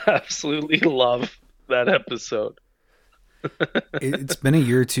 I absolutely love that episode. It's been a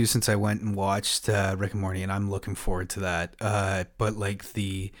year or two since I went and watched Rick and Morty, and I'm looking forward to that. But like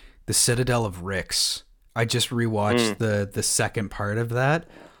the Citadel of Ricks, I just rewatched the second part of that.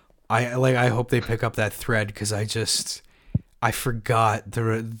 I hope they pick up that thread because I forgot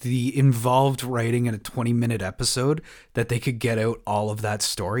the involved writing in a 20-minute episode that they could get out all of that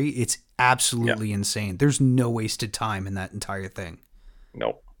story. It's absolutely insane. There's no wasted time in that entire thing.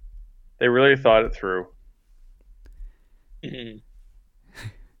 Nope. They really thought it through. Mhm.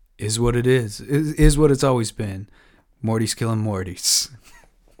 Is what it is what it's always been. Morty's killing Mortys.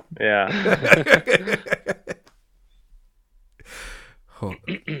 Yeah. Oh,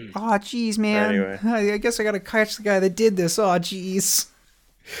 jeez, man. Anyway. I guess I gotta catch the guy that did this. Oh, jeez.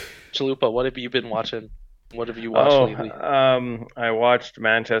 Chalupa, what have you been watching? What have you watched lately? I watched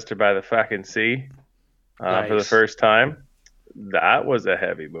Manchester by the fucking Sea for the Nice. first time. That was a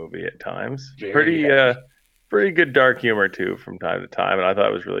heavy movie at times. Very Pretty heavy. pretty good dark humor too from time to time, and I thought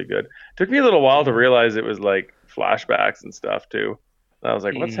it was really good. Took me a little while to realize it was like flashbacks and stuff too. And I was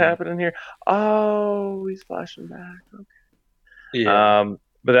like, "What's happening here?" Oh, he's flashing back. Okay. Yeah.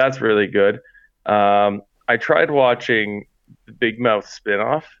 But that's really good. I tried watching the Big Mouth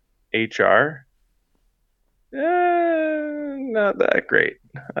spinoff, HR. Not that great.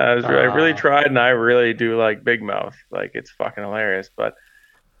 I really tried, and I really do like Big Mouth. Like, it's fucking hilarious. But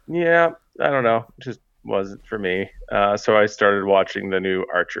yeah, I don't know. It just wasn't for me. So I started watching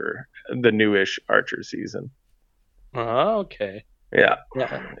the newish Archer season. Oh, okay. Yeah. I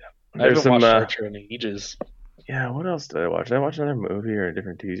haven't watched Archer in ages. Yeah, what else did I watch? Did I watch another movie or a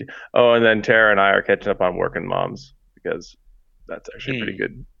different TV? Oh, and then Tara and I are catching up on Working Moms because that's actually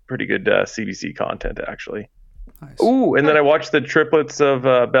pretty good CBC content actually. Nice. Ooh, and then I watched the triplets of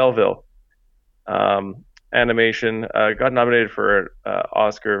Belleville. Animation got nominated for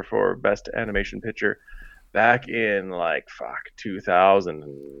Oscar for Best Animation Picture back in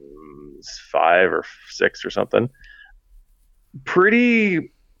 2005 or 6 or something.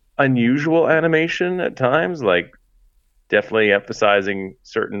 Pretty unusual animation at times, like definitely emphasizing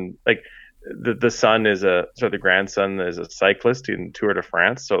certain, like the grandson is a cyclist in Tour de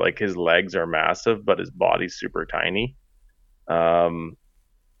France, so like his legs are massive but his body's super tiny. Kind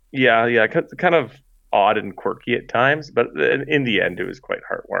of odd and quirky at times, but in the end it was quite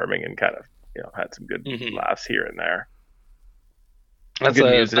heartwarming and kind of had some good laughs here and there.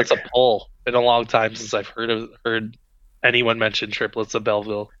 That's a pull. Been a long time since I've heard anyone mention Triplets of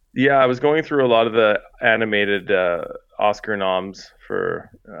Belleville. Yeah, I was going through a lot of the animated Oscar noms for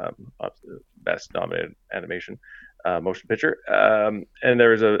Best Nominated Animation Motion Picture. And there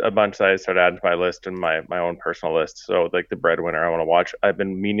was a bunch that I started adding to my list and my own personal list. So, like the Breadwinner I want to watch. I've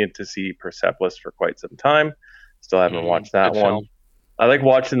been meaning to see Persepolis for quite some time. Still haven't watched that one. Film. I like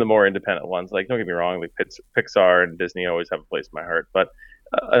watching the more independent ones. Like, don't get me wrong, like Pixar and Disney always have a place in my heart. But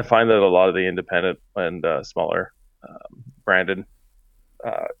I find that a lot of the independent and smaller branded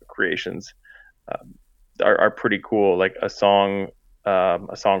creations are pretty cool. Like a song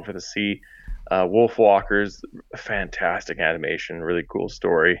for the sea. Wolf Walkers, fantastic animation, really cool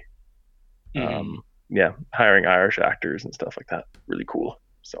story. Hiring Irish actors and stuff like that, really cool.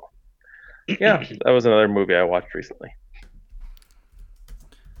 So yeah, that was another movie I watched recently.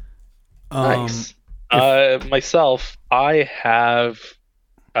 Nice. Myself, I have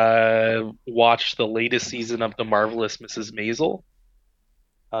watched the latest season of The Marvelous Mrs. Maisel.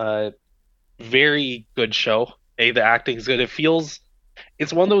 Very good show. The acting's good.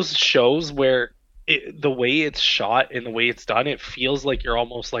 It's one of those shows where the way it's shot and the way it's done, it feels like you're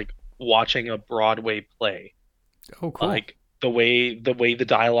almost like watching a Broadway play. Oh, cool. Like the way the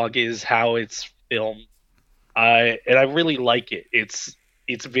dialogue is, how it's filmed. And I really like it. It's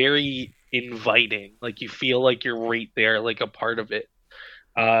very inviting. Like you feel like you're right there, like a part of it.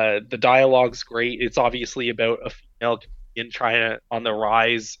 The dialogue's great. It's obviously about a female comedian trying on the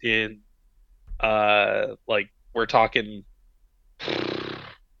rise in we're talking,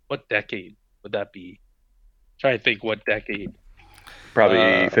 what decade would that be? Trying to think what decade. Probably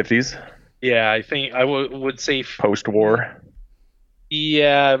 50s. Yeah, I think I would say post-war.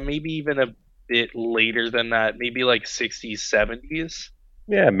 Yeah, maybe even a bit later than that. Maybe like 60s, 70s.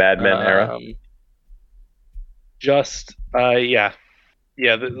 Yeah, Mad Men era.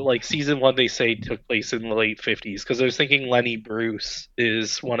 Like season 1 they say took place in the late 50s because I was thinking Lenny Bruce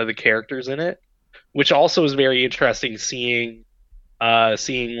is one of the characters in it, which also is very interesting seeing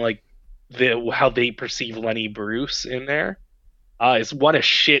like how they perceive Lenny Bruce in there. It's won a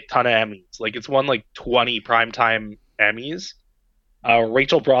shit ton of Emmys. Like it's won like 20 primetime Emmys.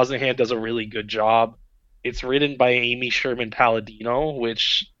 Rachel Brosnahan does a really good job. It's written by Amy Sherman Palladino,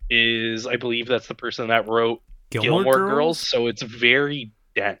 which is, I believe that's the person that wrote Gilmore Girls. So it's very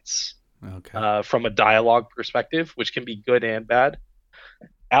dense from a dialogue perspective, which can be good and bad.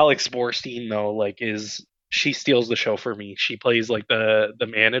 Alex Borstein, though, she steals the show for me. She plays like the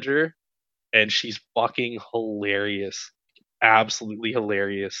manager, and she's fucking hilarious. Absolutely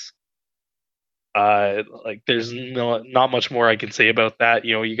hilarious. There's not much more I can say about that.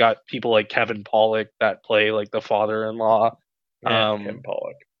 You got people like Kevin Pollak that play like the father-in-law. Kevin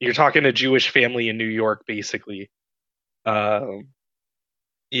Pollak. You're talking a Jewish family in New York, basically.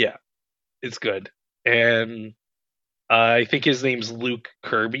 Yeah, it's good. And I think his name's Luke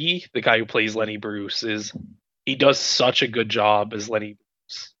Kirby, the guy who plays Lenny Bruce. He does such a good job as Lenny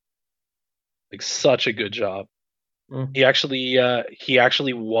Bruce. Like such a good job. He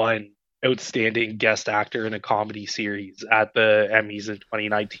actually won Outstanding Guest Actor in a Comedy Series at the Emmys in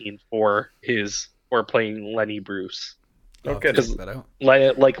 2019 for playing Lenny Bruce. I'll have to Because check that out.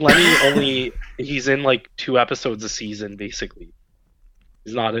 like Lenny only he's in like 2 episodes a season basically.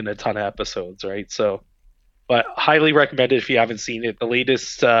 He's not in a ton of episodes, right? So, but highly recommended if you haven't seen it. The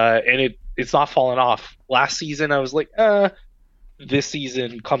latest and it's not fallen off. Last season I was like, this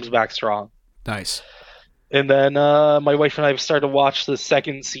season comes back strong. Nice. And then my wife and I have started to watch the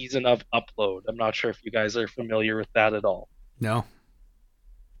 2nd season of Upload. I'm not sure if you guys are familiar with that at all. No.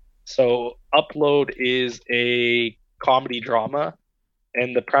 So Upload is a comedy drama,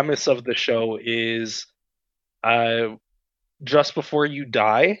 and the premise of the show is just before you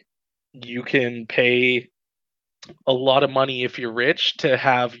die, you can pay a lot of money if you're rich to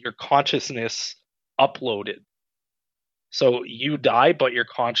have your consciousness uploaded. So you die, but your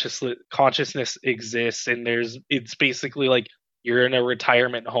consciousness exists, and it's basically like you're in a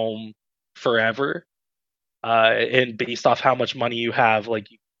retirement home forever. And based off how much money you have, like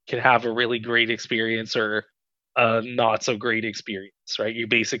you can have a really great experience or a not so great experience, right? You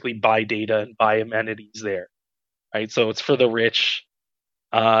basically buy data and buy amenities there, right? So it's for the rich,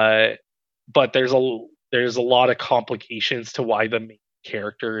 but there's a lot of complications to why the main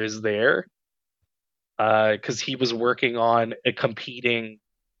character is there. Because he was working on a competing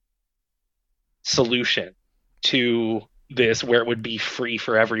solution to this where it would be free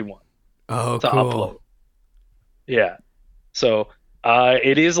for everyone Oh, to cool. upload. Yeah. So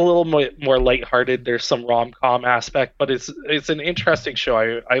it is a little more lighthearted. There's some rom-com aspect, but it's an interesting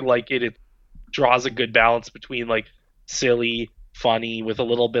show. I like it. It draws a good balance between like silly, funny, with a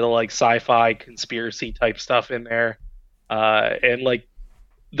little bit of like sci-fi conspiracy type stuff in there. And like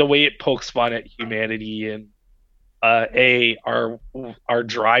the way it pokes fun at humanity and our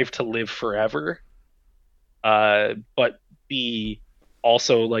drive to live forever, but B,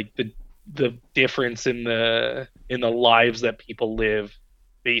 also like the difference in the lives that people live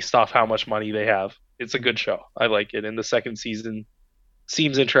based off how much money they have. It's a good show. I like it, and the 2nd season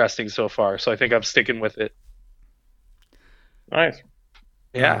seems interesting so far, so I think I'm sticking with it. Nice.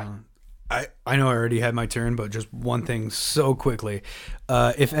 Yeah. I know I already had my turn, but just one thing so quickly.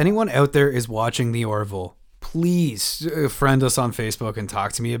 If anyone out there is watching The Orville, please friend us on Facebook and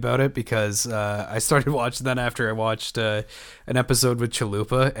talk to me about it, because I started watching that after I watched an episode with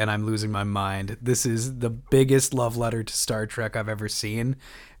Chalupa, and I'm losing my mind. This is the biggest love letter to Star Trek I've ever seen.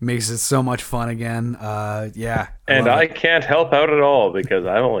 It makes it so much fun again. Yeah. And I can't help out at all because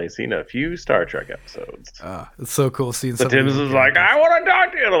I've only seen a few Star Trek episodes. It's so cool seeing So Tim's is like, I want to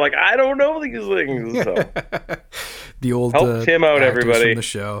talk to you. And I'm like, I don't know these things. So. The old help Tim out, actors everybody. from the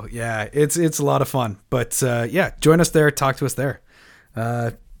show. Yeah, it's a lot of fun. But yeah, join us there. Talk to us there.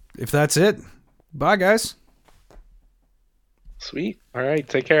 If that's it, bye guys. Sweet. All right.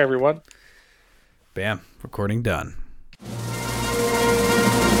 Take care, everyone. Bam. Recording done.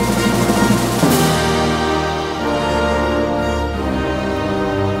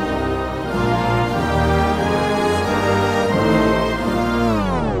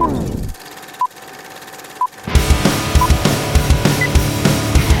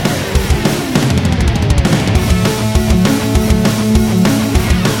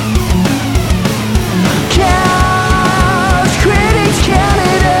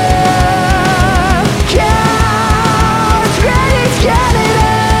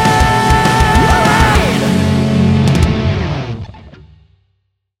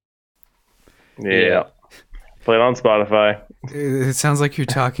 Yeah. Play it on Spotify. It sounds like you're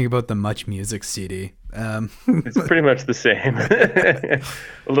talking about the Much Music CD. It's pretty much the same.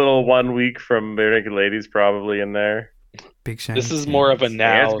 A little 1 week from Bare Naked Ladies probably in there. Big Shiny This is more of a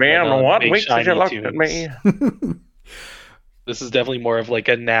now. It's been than a 1 Big week since you Shiny looked at Tunes. me. This is definitely more of like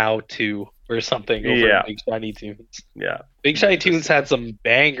a now to or something over Yeah. Big Shiny Tunes. Yeah. Big Shiny Tunes had some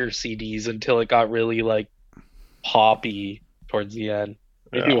banger CDs until it got really like poppy towards the end.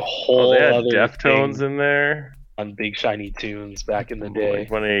 They do a whole they had other Deftones thing in there. on Big Shiny Tunes back in the day.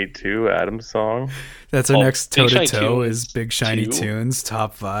 182, Adam's song. That's our Oh, next Big toe to Shiny toe Tunes is Big Shiny 2? Tunes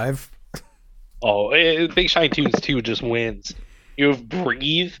top 5. Big Shiny Tunes 2 just wins. You have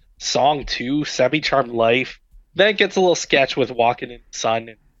Breathe, Song 2, Semi-Charmed Life. Then it gets a little sketch with Walking in the Sun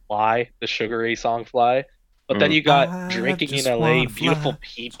and Fly, the Sugar Ray song Fly. But then you got I Drinking just in LA, wanna Beautiful fly.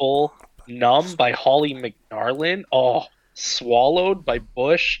 People, Numb by Holly McNarlin. Oh, Swallowed by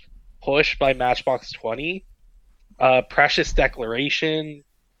Bush, Push by Matchbox 20, Precious Declaration,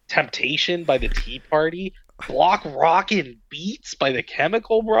 Temptation by the Tea Party, Block Rockin' Beats by the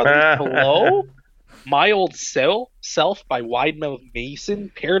Chemical Brothers, Hello, My Old Self by Wide Mouth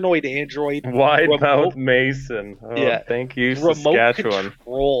Mason, Paranoid Android, Wide Mouth Remote- Mason. Oh, Yeah. Thank you, Remote Saskatchewan.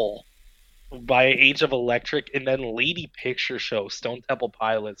 Control by Age of Electric, and then Lady Picture Show, Stone Temple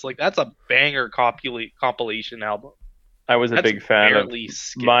Pilots. Like, that's a banger compilation album. I was a That's big fan of barely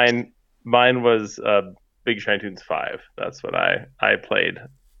skipped. Mine was Big Shiny Tunes 5. That's what I played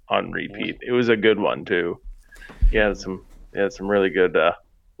on repeat. It was a good one too. Yeah, some really good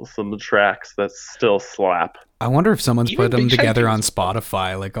some tracks that still slap. I wonder if someone's Even put them Big Shiny together on Tunes-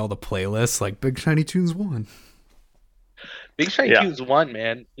 Spotify, like all the playlists, like Big Shiny Tunes 1. Big Shiny Yeah. Tunes 1,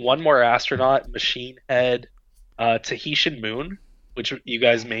 man. One More Astronaut, Machine Head, Tahitian Moon, which you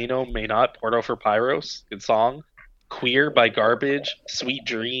guys may know, may not. Porto for Pyros, good song. Queer by Garbage, Sweet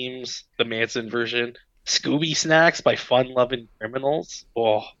Dreams, the Manson version. Scooby Snacks by Fun Loving Criminals.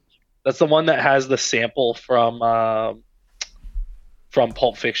 Oh, that's the one that has the sample from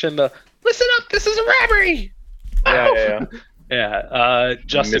Pulp Fiction. The listen up, this is a robbery. Yeah. Yeah.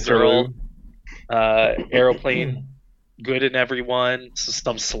 Just a Mr. Girl, Lou. Aeroplane, Good in Everyone,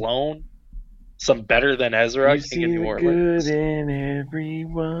 some Sloan, some Better Than Ezra, King of New Orleans. in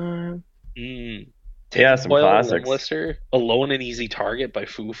everyone. Tinfoil, some classics. Lister, Alone and Easy Target by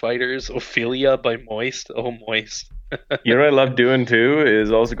Foo Fighters, Ophelia by Moist. Oh, Moist. You know what I love doing too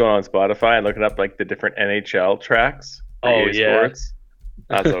is also going on Spotify and looking up like the different NHL tracks. For Oh, EA yeah. Sports.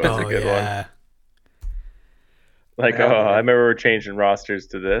 That's always a good one. Like, Yeah. I remember we're changing rosters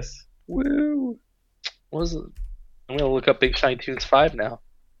to this. Woo! What was it? I'm gonna look up Big Shine Tunes 5 now.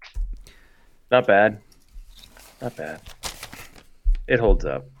 Not bad. Not bad. It holds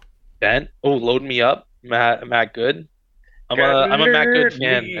up. Ben, Load Me Up, Matt Good. I'm a Matt Good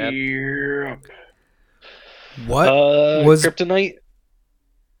fan, man. What was Kryptonite?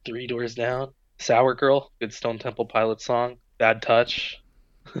 Three Doors Down, Sour Girl, good Stone Temple Pilots song. Bad Touch.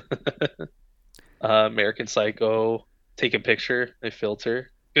 American Psycho, Take a Picture, A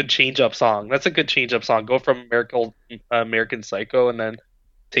Filter. Good change up song. That's a good change up song. Go from American Psycho and then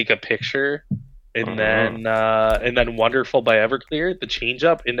Take a Picture, and then Wonderful by Everclear. The change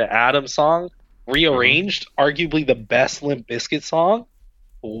up into Adam's song, rearranged, arguably the best Limp Bizkit song.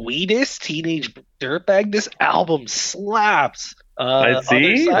 Weedest Teenage Dirtbag. This album slaps. I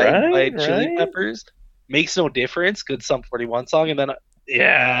see, Other Side right, by Chili right. Peppers. Makes No Difference. Good Sum 41 song. And then,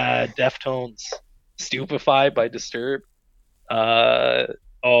 Deftones. Stupefy by Disturbed.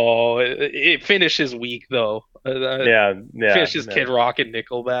 It finishes weak, though. Yeah. Finishes Kid Rock and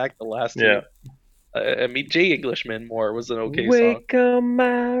Nickelback, the last two. Yeah. Jay Englishman more was an okay song. Wake up,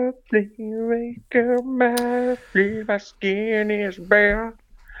 my skin is bare.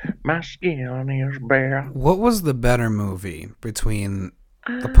 My skin is bare. what was the better movie between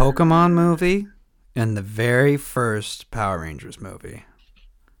the Pokemon movie and the very first Power Rangers movie?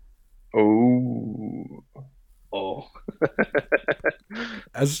 Oh.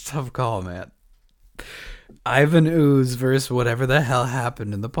 That's a tough call, man. Ivan Ooze versus whatever the hell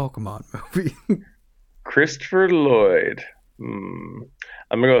happened in the Pokemon movie. Christopher Lloyd. I'm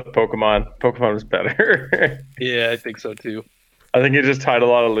gonna go with Pokemon. Pokemon was better. Yeah, I think so too. I think it just tied a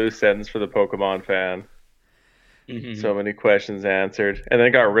lot of loose ends for the Pokemon fan. Mhm. So many questions answered. And then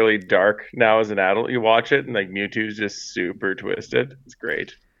it got really dark. Now as an adult, you watch it and like Mewtwo's just super twisted. It's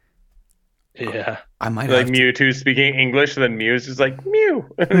great. Yeah. I might Like have to, Mewtwo speaking English, and then Mew's just like Mew,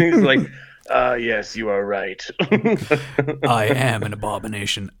 and he's like, "Yes, you are right." I am an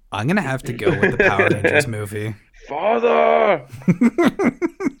abomination. I'm gonna have to go with the Power Rangers movie. Father.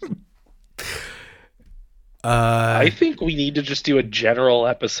 I think we need to just do a general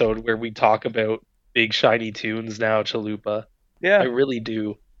episode where we talk about Big Shiny Tunes now, Chalupa. I Yeah, really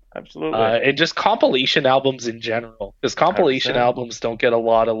do. absolutely. And just compilation albums in general. Because compilation 100%. albums don't get a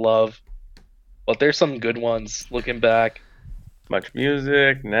lot of love. But there's some good ones looking back. Much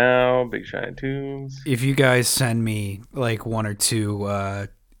music now. Big Shiny Tunes. If you guys send me like one or two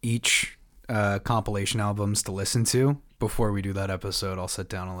each compilation albums to listen to before we do that episode, I'll sit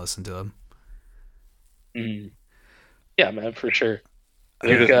down and listen to them. Yeah, man, for sure. I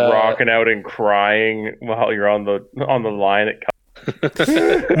You're think, just rocking out and crying while you're on the line at.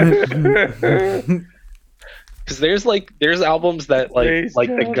 Because there's albums that like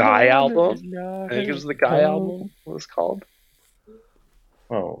the Guy album. I think it was the Guy album. What was it called?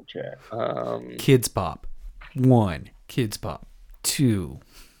 Oh, Jack. Kids Pop 1, Kids Pop 2.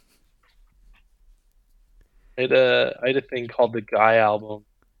 I had a thing called the Guy album.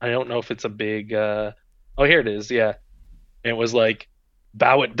 I don't know if it's a big. Oh, here it is. Yeah, it was like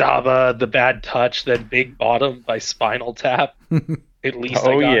Bowit Dava, The Bad Touch, then Big Bottom by Spinal Tap. At least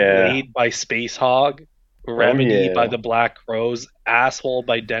I got laid by Space Hog. Remedy by the Black Crows. Asshole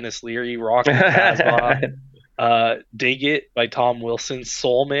by Dennis Leary. Rock and Casbah. Dig It by Tom Wilson.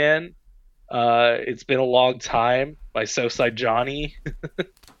 Soul Man. It's Been a Long Time by Southside Johnny.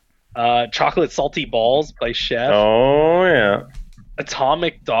 Chocolate Salty Balls by Chef. Oh yeah.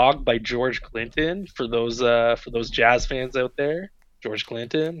 Atomic Dog by George Clinton for those jazz fans out there. George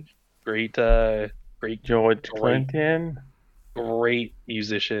Clinton, great George Clinton. great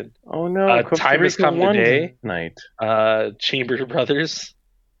musician. Oh no! Time Has Come Today. Night. Chamber Brothers,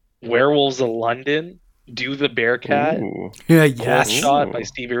 Werewolves of London, Do the Bearcat, Ooh. Yeah, Cold yes. Shot by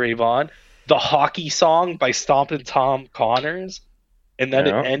Stevie Ray Vaughan, The Hockey Song by Stompin' Tom Connors, and then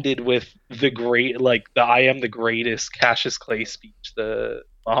Yeah. it ended with the I Am the Greatest Cassius Clay speech, the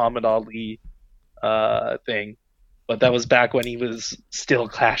Muhammad Ali thing. But that was back when he was still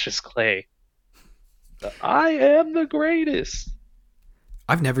Cassius Clay. I am the greatest.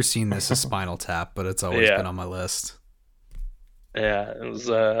 I've never seen this as Spinal Tap, but it's always Yeah. been on my list. Yeah, it was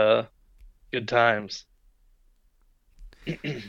good times.